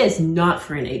 It is not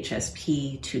for an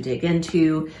HSP to dig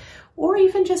into, or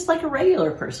even just like a regular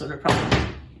person would probably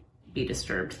be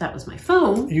disturbed. That was my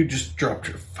phone. You just dropped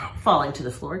your phone. Falling to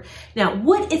the floor. Now,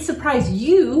 would it surprise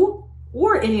you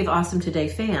or any of Awesome Today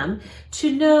fam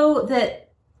to know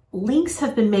that links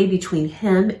have been made between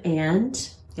him and,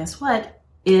 guess what?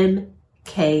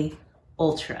 MK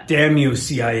Ultra. Damn you,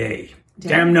 CIA.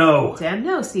 Damn no. Damn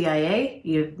no, CIA.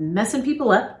 You're messing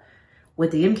people up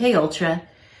with the MK Ultra.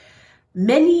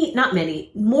 Not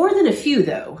many, more than a few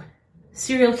though,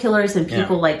 serial killers and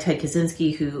people like Ted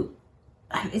Kaczynski, who,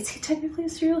 is he technically a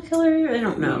serial killer? I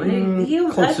don't know. I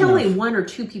feel only one or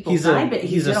two people died, but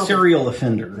he's a serial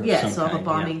offender. Yes, all the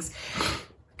bombings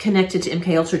connected to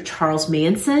MK Ultra. Charles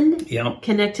Manson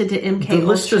connected to MK Ultra. The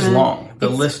list is long. The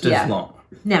list is long.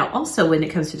 Now, also when it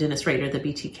comes to Dennis Rader, the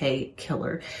BTK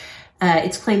killer,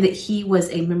 it's claimed that he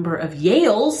was a member of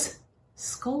Yale's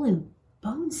Skull and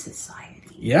Bone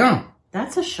Society. Yeah.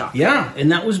 That's a shock. Yeah,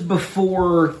 and that was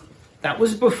before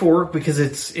because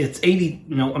it's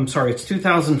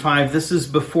 2005. This is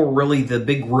before really the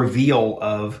big reveal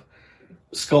of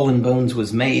Skull and Bones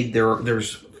was made.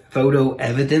 There's photo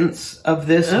evidence of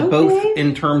this, both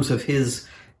in terms of it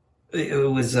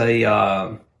was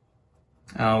a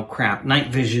night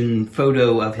vision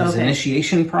photo of his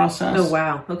initiation process. Oh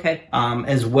wow, okay.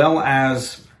 As well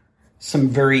as some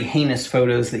very heinous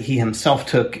photos that he himself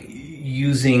took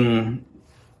using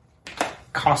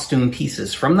costume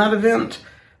pieces from that event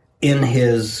in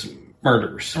his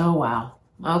murders. Oh wow.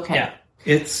 Okay. Yeah.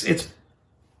 It's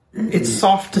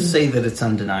soft to say that it's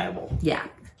undeniable. Yeah.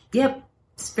 Yep.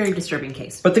 It's a very disturbing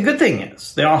case. But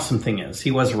the awesome thing is,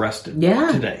 he was arrested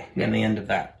today in the end of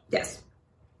that. Yes.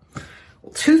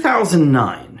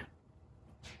 2009.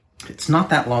 It's not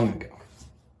that long ago.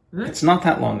 It's not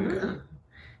that long ago.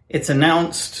 It's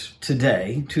announced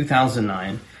today,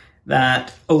 2009,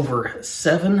 that over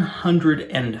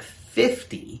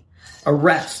 750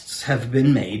 arrests have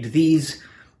been made. These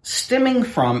stemming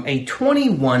from a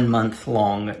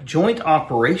 21-month-long joint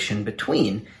operation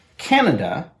between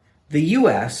Canada, the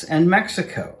U.S., and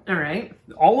Mexico. All right.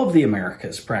 All of the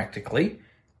Americas, practically.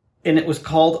 And it was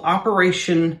called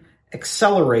Operation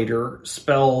Accelerator,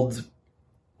 spelled,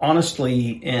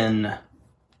 honestly, in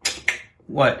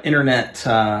internet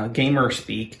gamer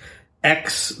speak.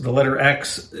 X, the letter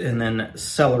X, and then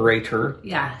accelerator.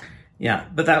 Yeah. Yeah,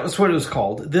 but that was what it was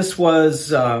called. This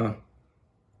was,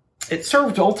 it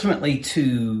served ultimately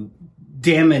to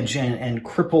damage and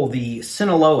cripple the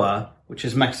Sinaloa, which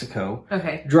is Mexico,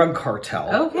 drug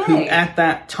cartel, who at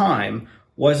that time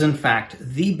was in fact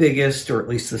the biggest, or at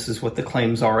least this is what the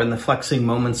claims are in the flexing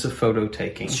moments of photo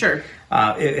taking. Sure.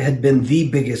 It had been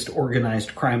the biggest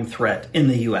organized crime threat in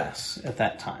the U.S. at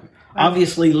that time.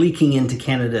 Obviously leaking into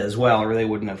Canada as well, or they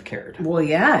wouldn't have cared. Well,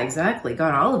 yeah, exactly.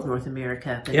 Got all of North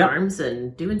America up in arms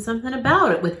and doing something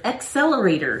about it with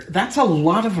Accelerator. That's a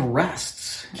lot of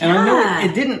arrests. Yeah. And I know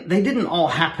they didn't all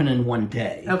happen in one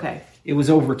day. Okay. It was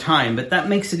over time, but that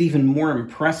makes it even more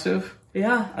impressive.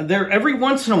 Yeah. Every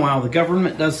once in a while, the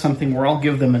government does something where I'll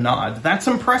give them a nod. That's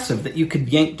impressive that you could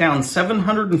yank down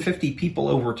 750 people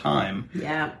over time.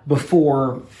 Yeah.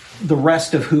 Before the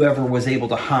rest of whoever was able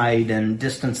to hide and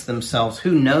distance themselves.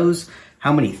 Who knows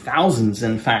how many thousands,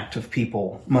 in fact, of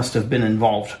people must have been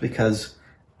involved, because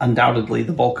undoubtedly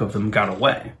the bulk of them got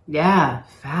away. Yeah.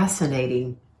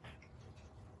 Fascinating.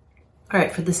 All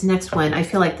right, for this next one, I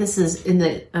feel like this is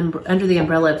under the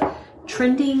umbrella of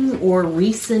trending or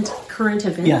recent current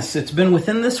events? Yes, it's been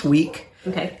within this week.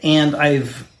 Okay. And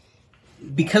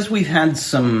because we've had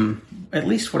some, at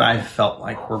least what I've felt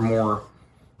like were more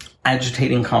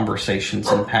agitating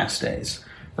conversations in past days,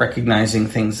 recognizing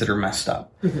things that are messed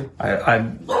up. Mm-hmm.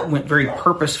 I went very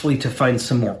purposefully to find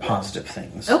some more positive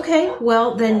things. Okay,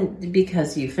 well then,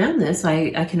 because you found this,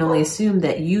 I can only assume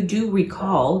that you do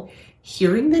recall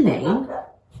hearing the name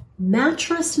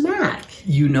Mattress Mac.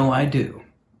 You know I do.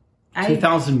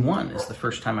 2001 is the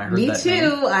first time I heard that name. Me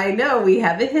too. I know. We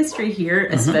have a history here,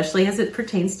 especially as it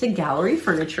pertains to gallery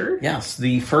furniture. Yes,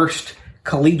 the first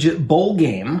collegiate bowl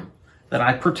game that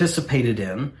I participated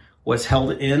in was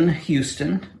held in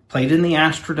Houston, played in the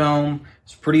Astrodome.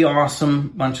 It's pretty awesome,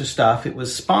 bunch of stuff. It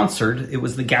was sponsored. It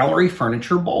was the Gallery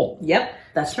Furniture Bowl. Yep,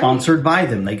 that's sponsored by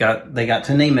them. They got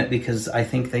to name it because I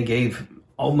think they gave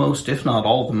almost, if not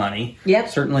all, the money. Yep.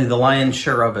 Certainly the lion's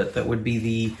share of it. That would be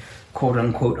the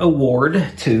quote-unquote award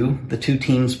to the two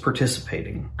teams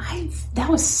participating. That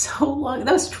was so long.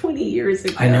 That was 20 years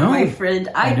ago, I know. My friend.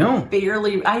 I know.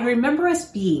 I remember us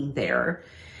being there.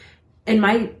 And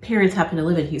my parents happened to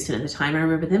live in Houston at the time. I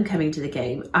remember them coming to the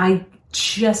game. I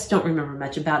just don't remember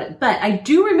much about it. But I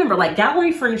do remember, like,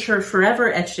 gallery furniture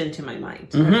forever etched into my mind.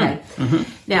 Mm-hmm. Okay. Mm-hmm.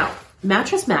 Now,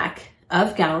 Mattress Mac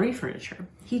of Gallery Furniture,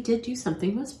 he did do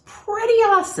something that was pretty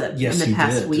awesome in the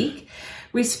past week,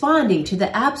 responding to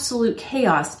the absolute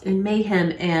chaos and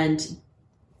mayhem and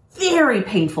very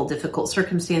painful, difficult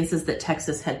circumstances that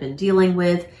Texas had been dealing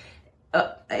with.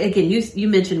 Again, you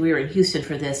mentioned we were in Houston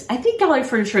for this. I think Gallery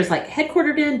Furniture is like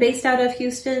headquartered based out of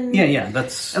Houston. Yeah,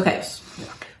 that's... Okay. Yes,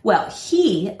 yeah. Well,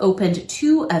 he opened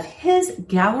 2 of his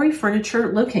Gallery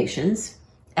Furniture locations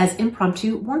as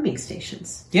impromptu warming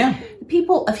stations. Yeah. The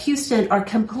people of Houston are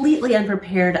completely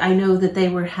unprepared. I know that they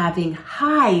were having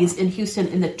highs in Houston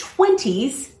in the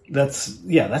 20s. That's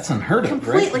unheard of,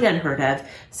 Completely unheard of.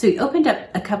 So he opened up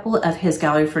a couple of his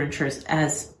Gallery Furnitures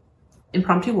as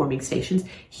impromptu warming stations.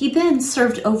 He then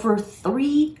served over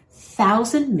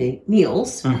 3,000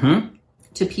 meals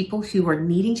to people who were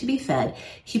needing to be fed.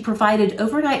 He provided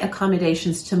overnight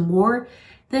accommodations to more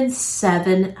than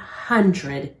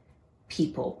 700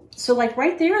 people. So, like,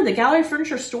 right there in the Gallery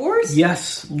Furniture stores?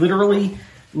 Yes, literally,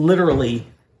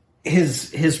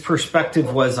 his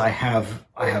perspective was, I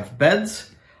have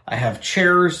beds, I have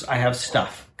chairs, I have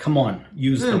stuff. Come on,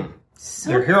 use them. So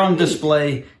they're here on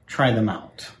display. Try them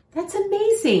out. That's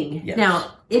amazing. Yes.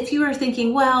 Now, if you are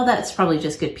thinking, well, that's probably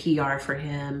just good PR for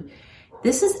him,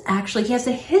 this is actually, he has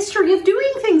a history of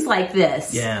doing things like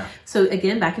this. Yeah. So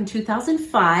again, back in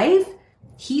 2005,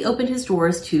 he opened his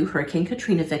doors to Hurricane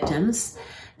Katrina victims.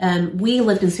 We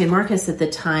lived in San Marcos at the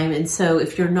time, and so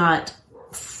if you're not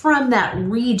from that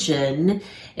region,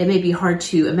 it may be hard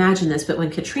to imagine this, but when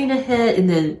Katrina hit, and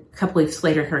then a couple weeks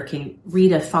later, Hurricane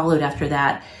Rita followed after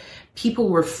that, people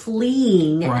were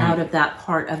fleeing out of that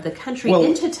part of the country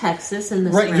into Texas and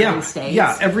the surrounding states.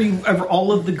 Yeah,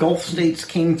 all of the Gulf states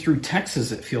came through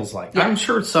Texas, it feels like. Yeah. I'm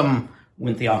sure some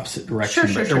went the opposite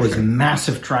direction, but there was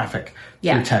massive traffic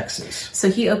through Texas.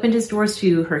 So he opened his doors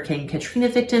to Hurricane Katrina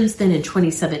victims. Then in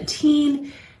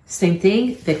 2017, same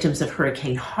thing, victims of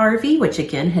Hurricane Harvey, which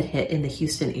again had hit in the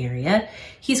Houston area.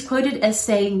 He's quoted as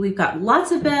saying, we've got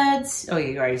lots of beds. Oh,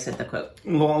 you already said the quote.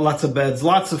 Lots of beds,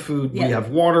 lots of food. Yeah. We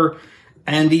have water,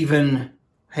 and even,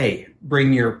 hey,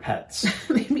 bring your pets.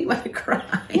 Made me want to cry.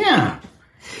 Yeah.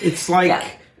 It's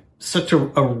like such a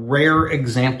rare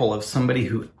example of somebody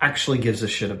who actually gives a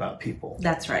shit about people.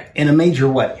 That's right. In a major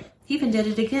way. He even did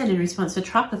it again in response to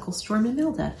Tropical Storm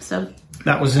Imelda. So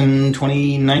that was in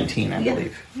 2019, I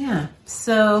believe. Yeah.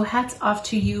 So hats off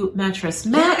to you, Mattress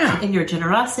Mac, and your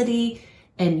generosity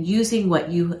and using what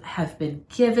you have been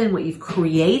given, what you've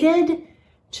created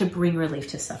to bring relief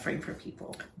to suffering for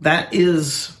people.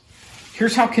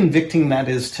 Here's how convicting that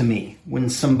is to me. When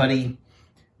somebody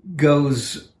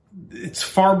goes, it's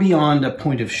far beyond a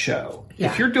point of show. Yeah.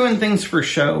 If you're doing things for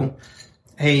show,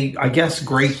 hey, I guess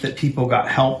great that people got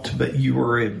helped, but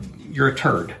you're a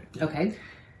turd. Okay.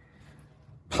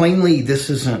 Plainly,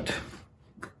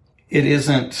 it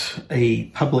isn't a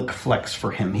public flex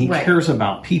for him. He cares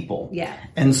about people. Yeah.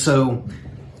 And so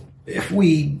if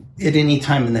we, at any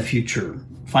time in the future,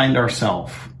 find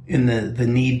ourselves in the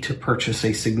need to purchase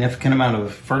a significant amount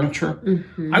of furniture,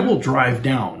 I will drive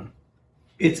down.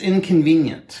 It's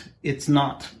inconvenient. It's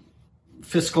not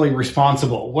fiscally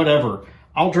responsible, whatever.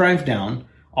 I'll drive down.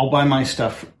 I'll buy my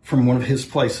stuff from one of his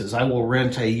places. I will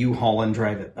rent a U-Haul and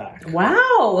drive it back.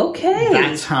 Wow, okay.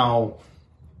 That's how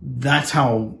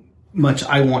much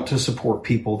I want to support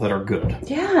people that are good.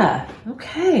 Yeah,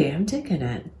 okay. I'm digging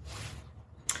it.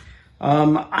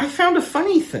 I found a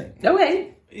funny thing.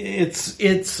 Okay.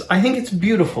 I think it's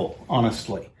beautiful,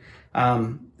 honestly.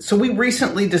 So we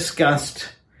recently discussed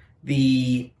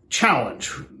the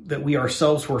challenge that we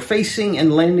ourselves were facing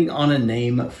and landing on a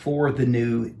name for the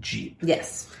new Jeep.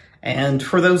 Yes. And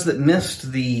for those that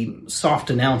missed the soft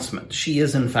announcement, she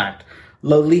is in fact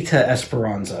Lolita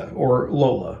Esperanza, or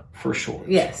Lola for short.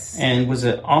 Yes. And was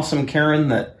it Awesome Karen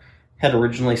that had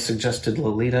originally suggested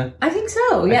Lolita? I think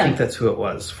so, yeah. I think that's who it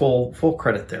was. Full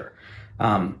credit there.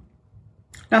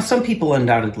 Now, some people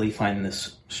undoubtedly find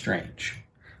this strange,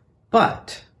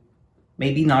 but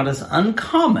maybe not as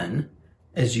uncommon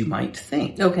as you might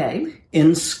think. Okay.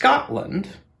 In Scotland,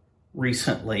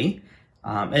 recently,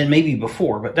 and maybe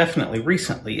before, but definitely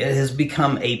recently, it has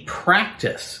become a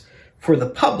practice for the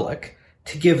public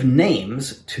to give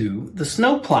names to the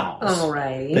snowplows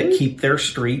Alrighty. that keep their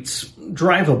streets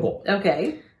drivable.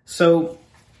 Okay. So,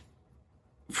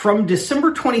 from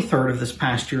December 23rd of this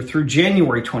past year through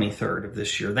January 23rd of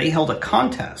this year, they held a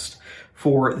contest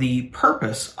for the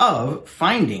purpose of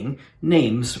finding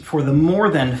names for the more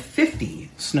than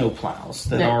 50 snowplows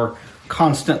that are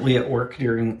constantly at work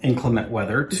during inclement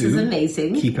weather This is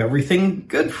amazing. keep everything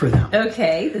good for them.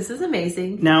 Okay, this is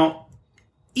amazing. Now,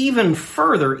 even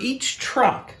further, each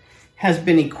truck has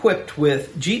been equipped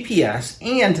with GPS,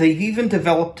 and they've even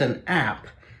developed an app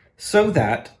so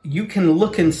that you can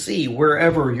look and see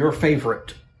wherever your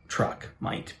favorite truck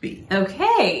might be.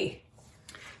 Okay.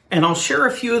 And I'll share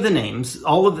a few of the names.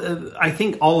 I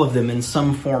think all of them in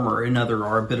some form or another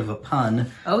are a bit of a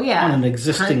pun on an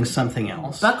existing something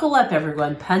else. Buckle up,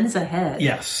 everyone. Puns ahead.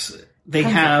 Yes. They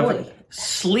Puns have ahoy.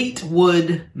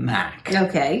 Fleetwood Mac.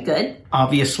 Okay, good.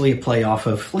 Obviously a play off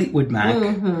of Fleetwood Mac,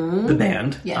 the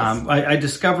band. Yes. I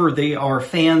discovered they are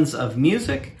fans of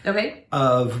music, Okay.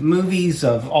 of movies,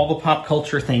 of all the pop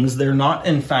culture things. They're not,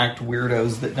 in fact,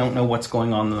 weirdos that don't know what's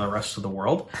going on in the rest of the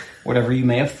world, whatever you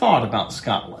may have thought about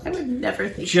Scotland. I would never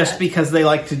think Just that. because they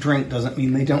like to drink doesn't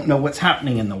mean they don't know what's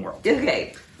happening in the world.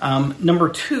 Okay. Number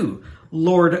 2,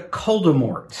 Lord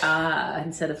Coldemort.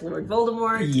 Instead of Lord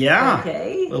Voldemort. Yeah.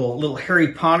 Okay. Little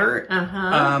Harry Potter.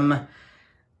 Uh-huh.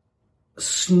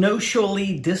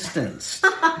 Snowshoally Distanced.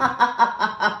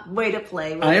 Way to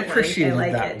play. I appreciated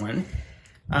that one.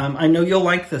 I know you'll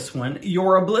like this one.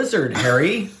 You're a Blizzard,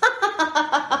 Harry.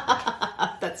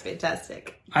 That's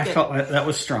fantastic. I felt that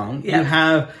was strong. Yeah. You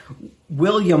have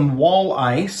William Wall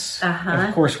Ice. Uh-huh.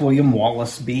 Of course, William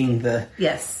Wallace being the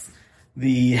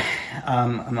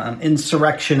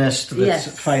insurrectionist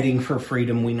that's fighting for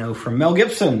freedom we know from Mel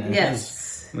Gibson in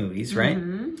his movies, right?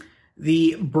 Mm-hmm.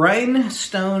 The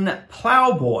Brimstone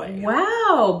Plowboy.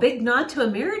 Wow, big nod to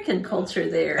American culture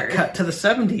there. A cut to the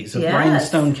 70s of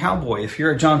Brimstone Cowboy. If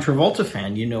you're a John Travolta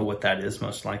fan, you know what that is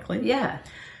most likely. Yeah.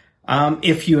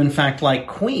 If you, in fact, like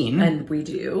Queen... And we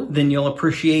do. Then you'll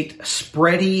appreciate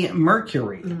Spready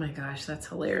Mercury. Oh my gosh, that's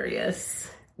hilarious.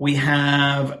 We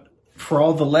have... For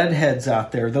all the lead heads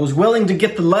out there, those willing to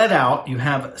get the lead out, you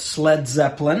have Sled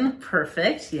Zeppelin.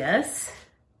 Perfect, yes.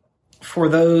 For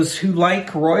those who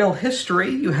like royal history,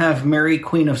 you have Mary,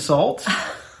 Queen of Salt.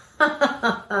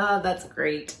 That's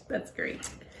great. That's great.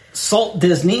 Salt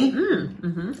Disney.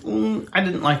 I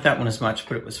didn't like that one as much,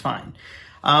 but it was fine.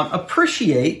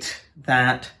 Appreciate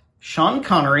that Sean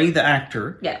Connery, the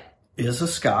actor, is a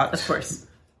Scot. Of course.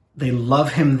 They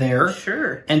love him there.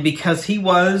 Sure. And because he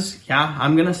was,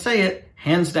 I'm going to say it,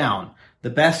 hands down, the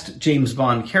best James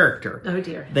Bond character. Oh,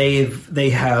 dear. They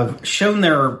have shown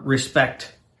their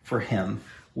respect for him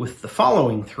with the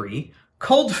following 3.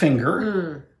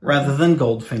 Coldfinger, rather than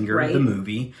Goldfinger, the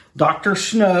movie. Dr.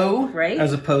 Snow,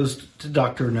 as opposed to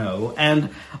Dr. No.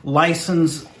 And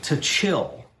License to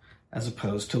Chill, as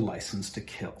opposed to License to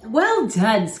Kill. Well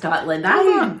done, Scotland.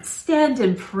 I stand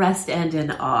impressed and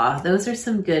in awe. Those are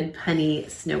some good punny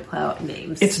snowplow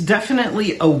names. It's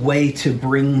definitely a way to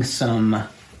bring some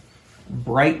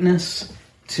brightness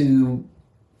to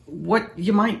what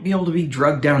you might be able to be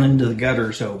drugged down into the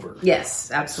gutters over.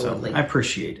 Yes, absolutely. So I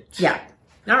appreciate it. Yeah.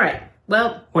 All right.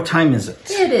 Well, what time is it?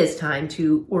 It is time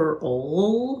to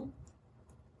whirl.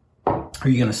 Are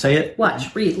you going to say it?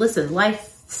 Watch, read, listen,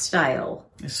 lifestyle.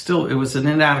 It was an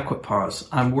inadequate pause.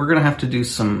 We're going to have to do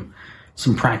some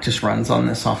practice runs on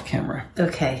this off camera.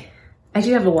 Okay. I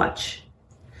do have a watch.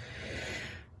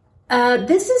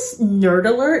 This is Nerd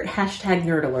Alert,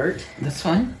 #Nerd Alert. That's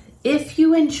fine. If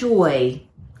you enjoy,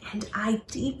 and I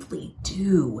deeply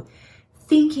do,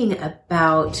 thinking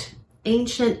about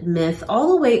ancient myth all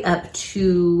the way up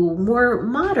to more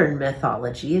modern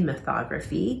mythology and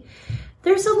mythography,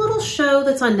 there's a little show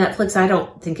that's on Netflix. I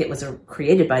don't think it was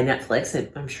created by Netflix.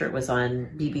 I'm sure it was on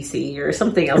BBC or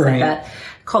something else like that,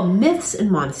 called Myths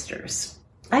and Monsters.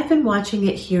 I've been watching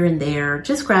it here and there,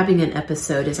 just grabbing an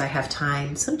episode as I have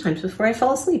time, sometimes before I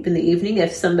fall asleep in the evening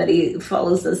if somebody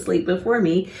falls asleep before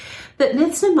me. But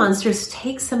Myths and Monsters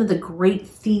takes some of the great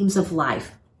themes of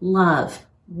life, love,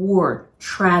 war,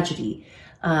 tragedy,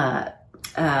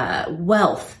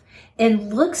 wealth,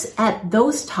 and looks at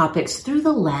those topics through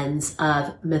the lens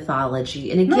of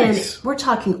mythology. And again, we're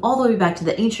talking all the way back to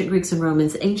the ancient Greeks and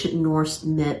Romans, ancient Norse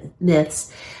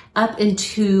myths, up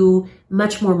into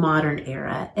much more modern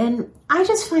era. And I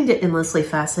just find it endlessly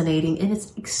fascinating, and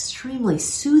it's extremely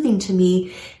soothing to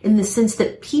me in the sense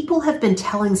that people have been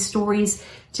telling stories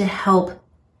to help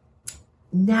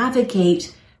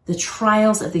navigate the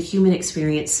trials of the human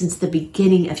experience since the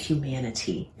beginning of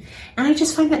humanity. And I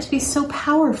just find that to be so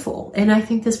powerful. And I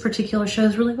think this particular show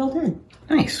is really well done.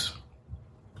 Nice.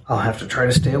 I'll have to try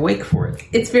to stay awake for it.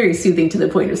 It's very soothing to the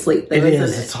point of sleep, though, it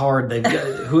is. It's hard. They've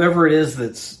got, whoever it is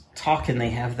that's talking,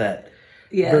 they have that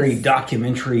very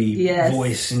documentary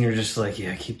voice, and you're just like,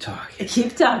 yeah, keep talking.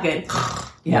 Keep talking.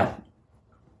 Yeah.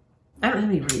 I don't have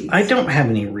any reads. I don't have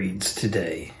any reads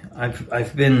today.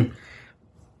 I've been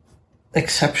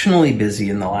exceptionally busy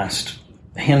in the last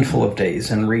handful of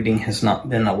days, and reading has not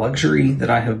been a luxury that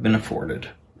I have been afforded.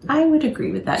 I would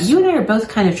agree with that. You and I are both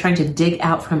kind of trying to dig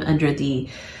out from under the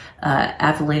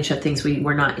avalanche of things we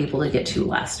were not able to get to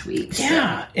last week. So.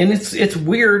 Yeah, and it's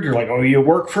weird. You're like, oh, you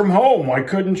work from home. Why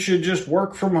couldn't you just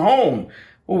work from home?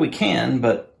 Well, we can,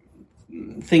 but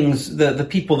things, the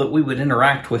people that we would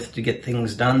interact with to get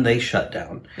things done, they shut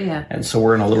down. Yeah. And so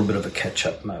we're in a little bit of a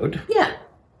catch-up mode. Yeah.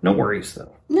 No worries,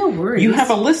 though. No worries. You have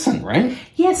a listen, right?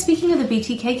 Yeah, speaking of the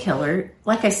BTK killer,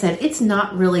 like I said, it's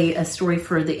not really a story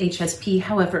for the HSP.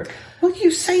 However... Well,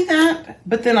 you say that,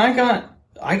 but then I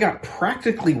got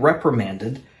practically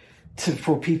reprimanded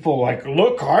for people like,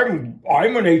 look, I'm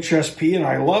an HSP and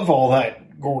I love all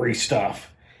that gory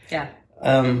stuff. Yeah.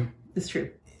 It's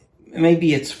true.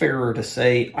 Maybe it's fairer to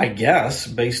say, I guess,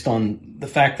 based on the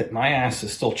fact that my ass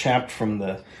is still chapped from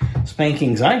the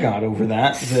spankings I got over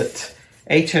that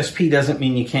HSP doesn't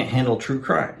mean you can't handle true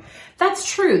crime. That's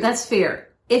true. That's fair.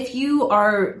 If you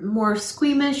are more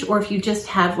squeamish, or if you just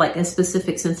have like a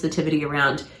specific sensitivity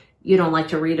around, you don't like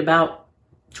to read about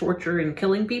torture and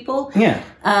killing people. Yeah.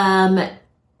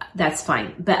 That's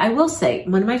fine. But I will say,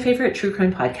 one of my favorite true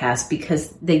crime podcasts, because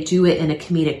they do it in a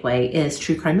comedic way, is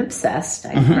True Crime Obsessed.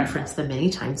 I've referenced them many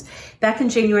times. Back in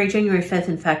January 5th,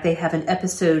 in fact, they have an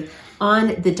episode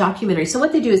on the documentary. So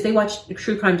what they do is they watch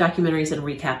true crime documentaries and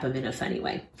recap them in a funny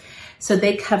way. So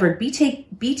they covered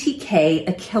BTK,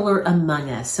 A Killer Among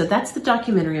Us. So that's the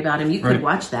documentary about him. You could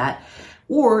watch that.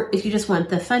 Or if you just want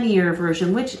the funnier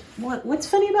version, what's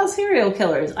funny about serial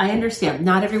killers? I understand.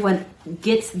 Not everyone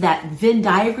gets that Venn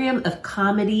diagram of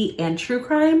comedy and true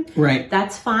crime. Right.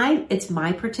 That's fine. It's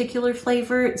my particular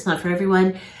flavor. It's not for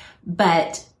everyone.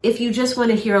 But if you just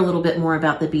want to hear a little bit more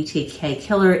about the BTK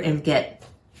killer and get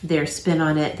their spin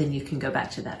on it, then you can go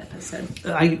back to that episode.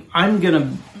 I'm going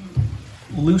to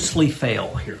loosely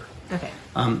fail here. Okay.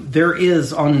 There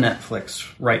is on Netflix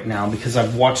right now, because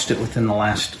I've watched it within the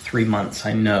last 3 months.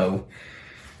 I know.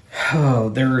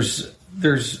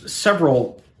 There's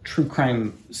several true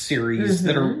crime series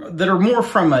that are more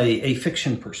from a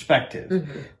fiction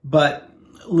perspective, but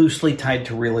loosely tied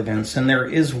to real events. And there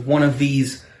is one of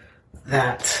these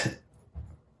that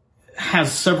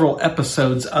has several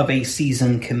episodes of a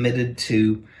season committed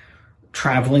to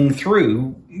traveling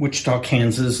through Wichita,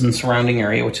 Kansas, and surrounding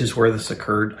area, which is where this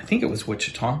occurred. I think it was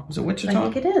Wichita. Was it Wichita? I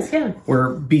think it is, yeah. Where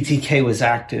BTK was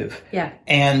active. Yeah.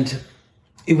 And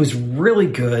it was really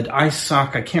good. I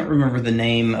suck. I can't remember the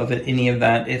name of it, any of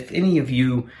that. If any of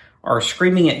you are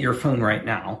screaming at your phone right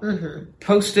now,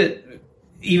 post it,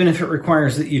 even if it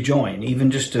requires that you join,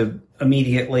 even just to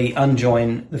immediately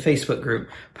unjoin the Facebook group.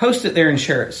 Post it there and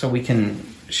share it so we can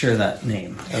share that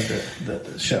name of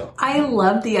the show. I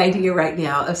love the idea right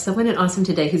now of someone in Awesome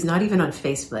Today who's not even on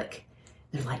Facebook.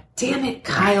 They're like, damn it,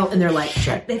 Kyle. And they're like,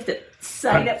 they have to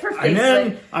sign up for Facebook. I'm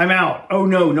in, I'm out. Oh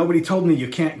no, nobody told me you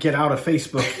can't get out of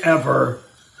Facebook ever.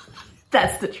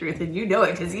 That's the truth. And you know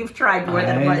it because you've tried more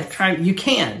than once. You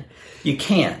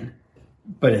can.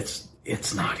 But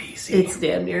it's not easy. It's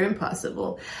damn near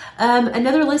impossible.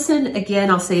 Another listen, again,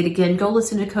 I'll say it again. Go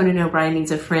listen to Conan O'Brien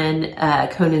Needs a Friend.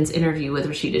 Conan's interview with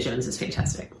Rashida Jones is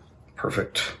fantastic.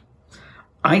 Perfect.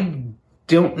 I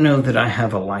don't know that I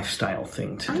have a lifestyle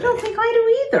thing today. I don't think I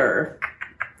do either.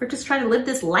 We're just trying to live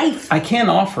this life. I can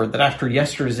offer that after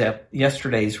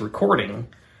yesterday's recording,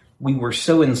 we were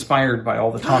so inspired by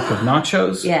all the talk of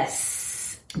nachos.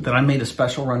 Yes. That I made a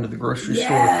special run to the grocery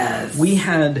store. We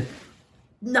had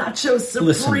nacho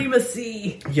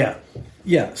supremacy. Listen, yeah.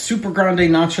 Yeah, Super Grande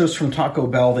nachos from Taco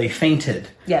Bell, they fainted.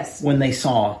 Yes. When they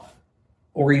saw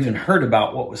or even heard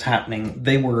about what was happening.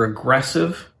 They were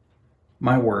aggressive.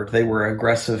 My word, they were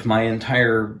aggressive. My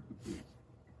entire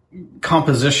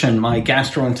composition, my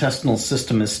gastrointestinal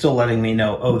system is still letting me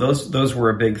know, oh, those were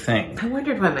a big thing. I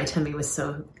wondered why my tummy was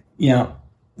so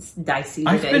dicey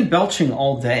today. I've been belching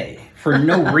all day for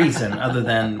no reason other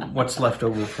than what's left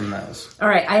over from those. All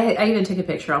right, I even took a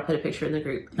picture. I'll put a picture in the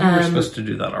group. You were supposed to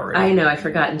do that already. I know, I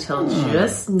forgot until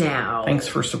just now. Thanks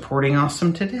for supporting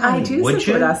Awesome Today. I do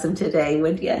support Awesome Today,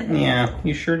 would you? Yeah,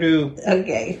 you sure do.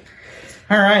 Okay.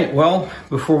 All right, well,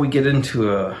 before we get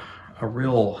into a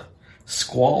real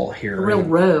squall here. A real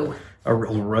row. A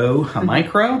real row? A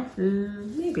micro?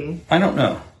 Maybe. I don't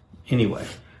know. Anyway,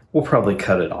 we'll probably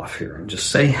cut it off here and just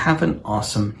say, have an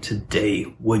awesome today,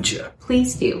 would you?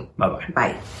 Please do. Bye-bye.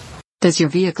 Bye. Does your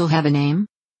vehicle have a name?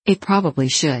 It probably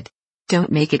should.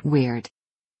 Don't make it weird.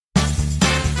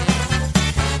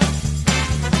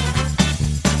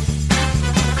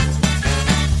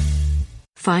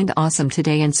 Find Awesome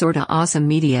Today and Sorta Awesome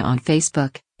Media on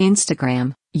Facebook,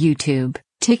 Instagram, YouTube,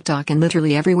 TikTok, and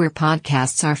literally everywhere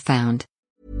podcasts are found.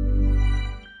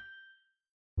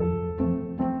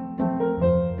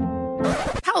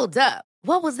 Hold up.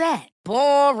 What was that?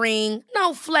 Boring.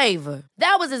 No flavor.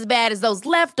 That was as bad as those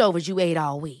leftovers you ate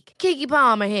all week. Keke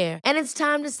Palmer here, and it's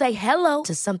time to say hello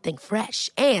to something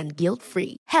fresh and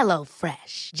guilt-free. Hello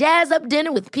Fresh. Jazz up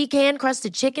dinner with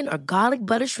pecan-crusted chicken or garlic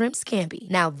butter shrimp scampi.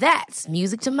 Now that's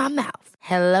music to my mouth.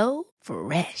 Hello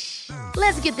Fresh.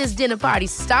 Let's get this dinner party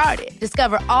started.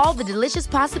 Discover all the delicious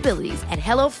possibilities at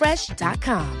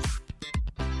HelloFresh.com.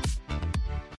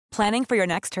 Planning for your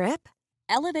next trip?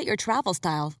 Elevate your travel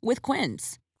style with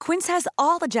Quince. Quince has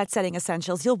all the jet-setting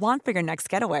essentials you'll want for your next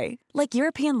getaway, like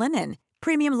European linen,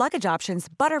 premium luggage options,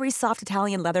 buttery soft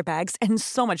Italian leather bags, and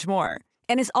so much more.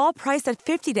 And is all priced at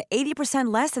 50 to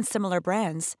 80% less than similar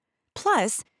brands.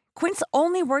 Plus, Quince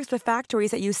only works with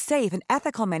factories that use safe and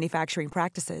ethical manufacturing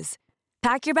practices.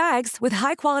 Pack your bags with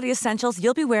high-quality essentials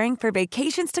you'll be wearing for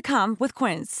vacations to come with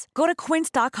Quince. Go to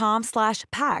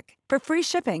quince.com/pack for free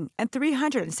shipping and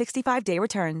 365-day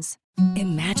returns.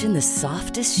 Imagine the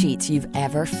softest sheets you've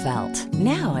ever felt.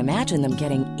 Now imagine them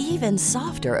getting even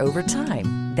softer over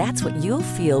time. That's what you'll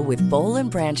feel with Boll &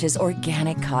 Branch's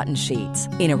organic cotton sheets.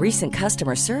 In a recent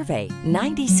customer survey,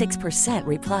 96%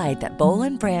 replied that Boll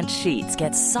 & Branch sheets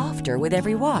get softer with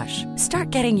every wash. Start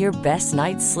getting your best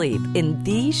night's sleep in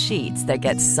these sheets that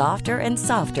get softer and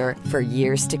softer for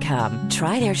years to come.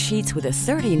 Try their sheets with a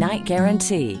 30-night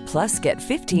guarantee. Plus, get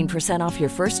 15% off your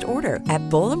first order at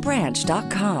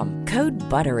bollandbranch.com. Code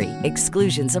BUTTERY.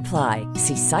 Exclusions apply.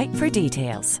 See site for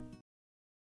details.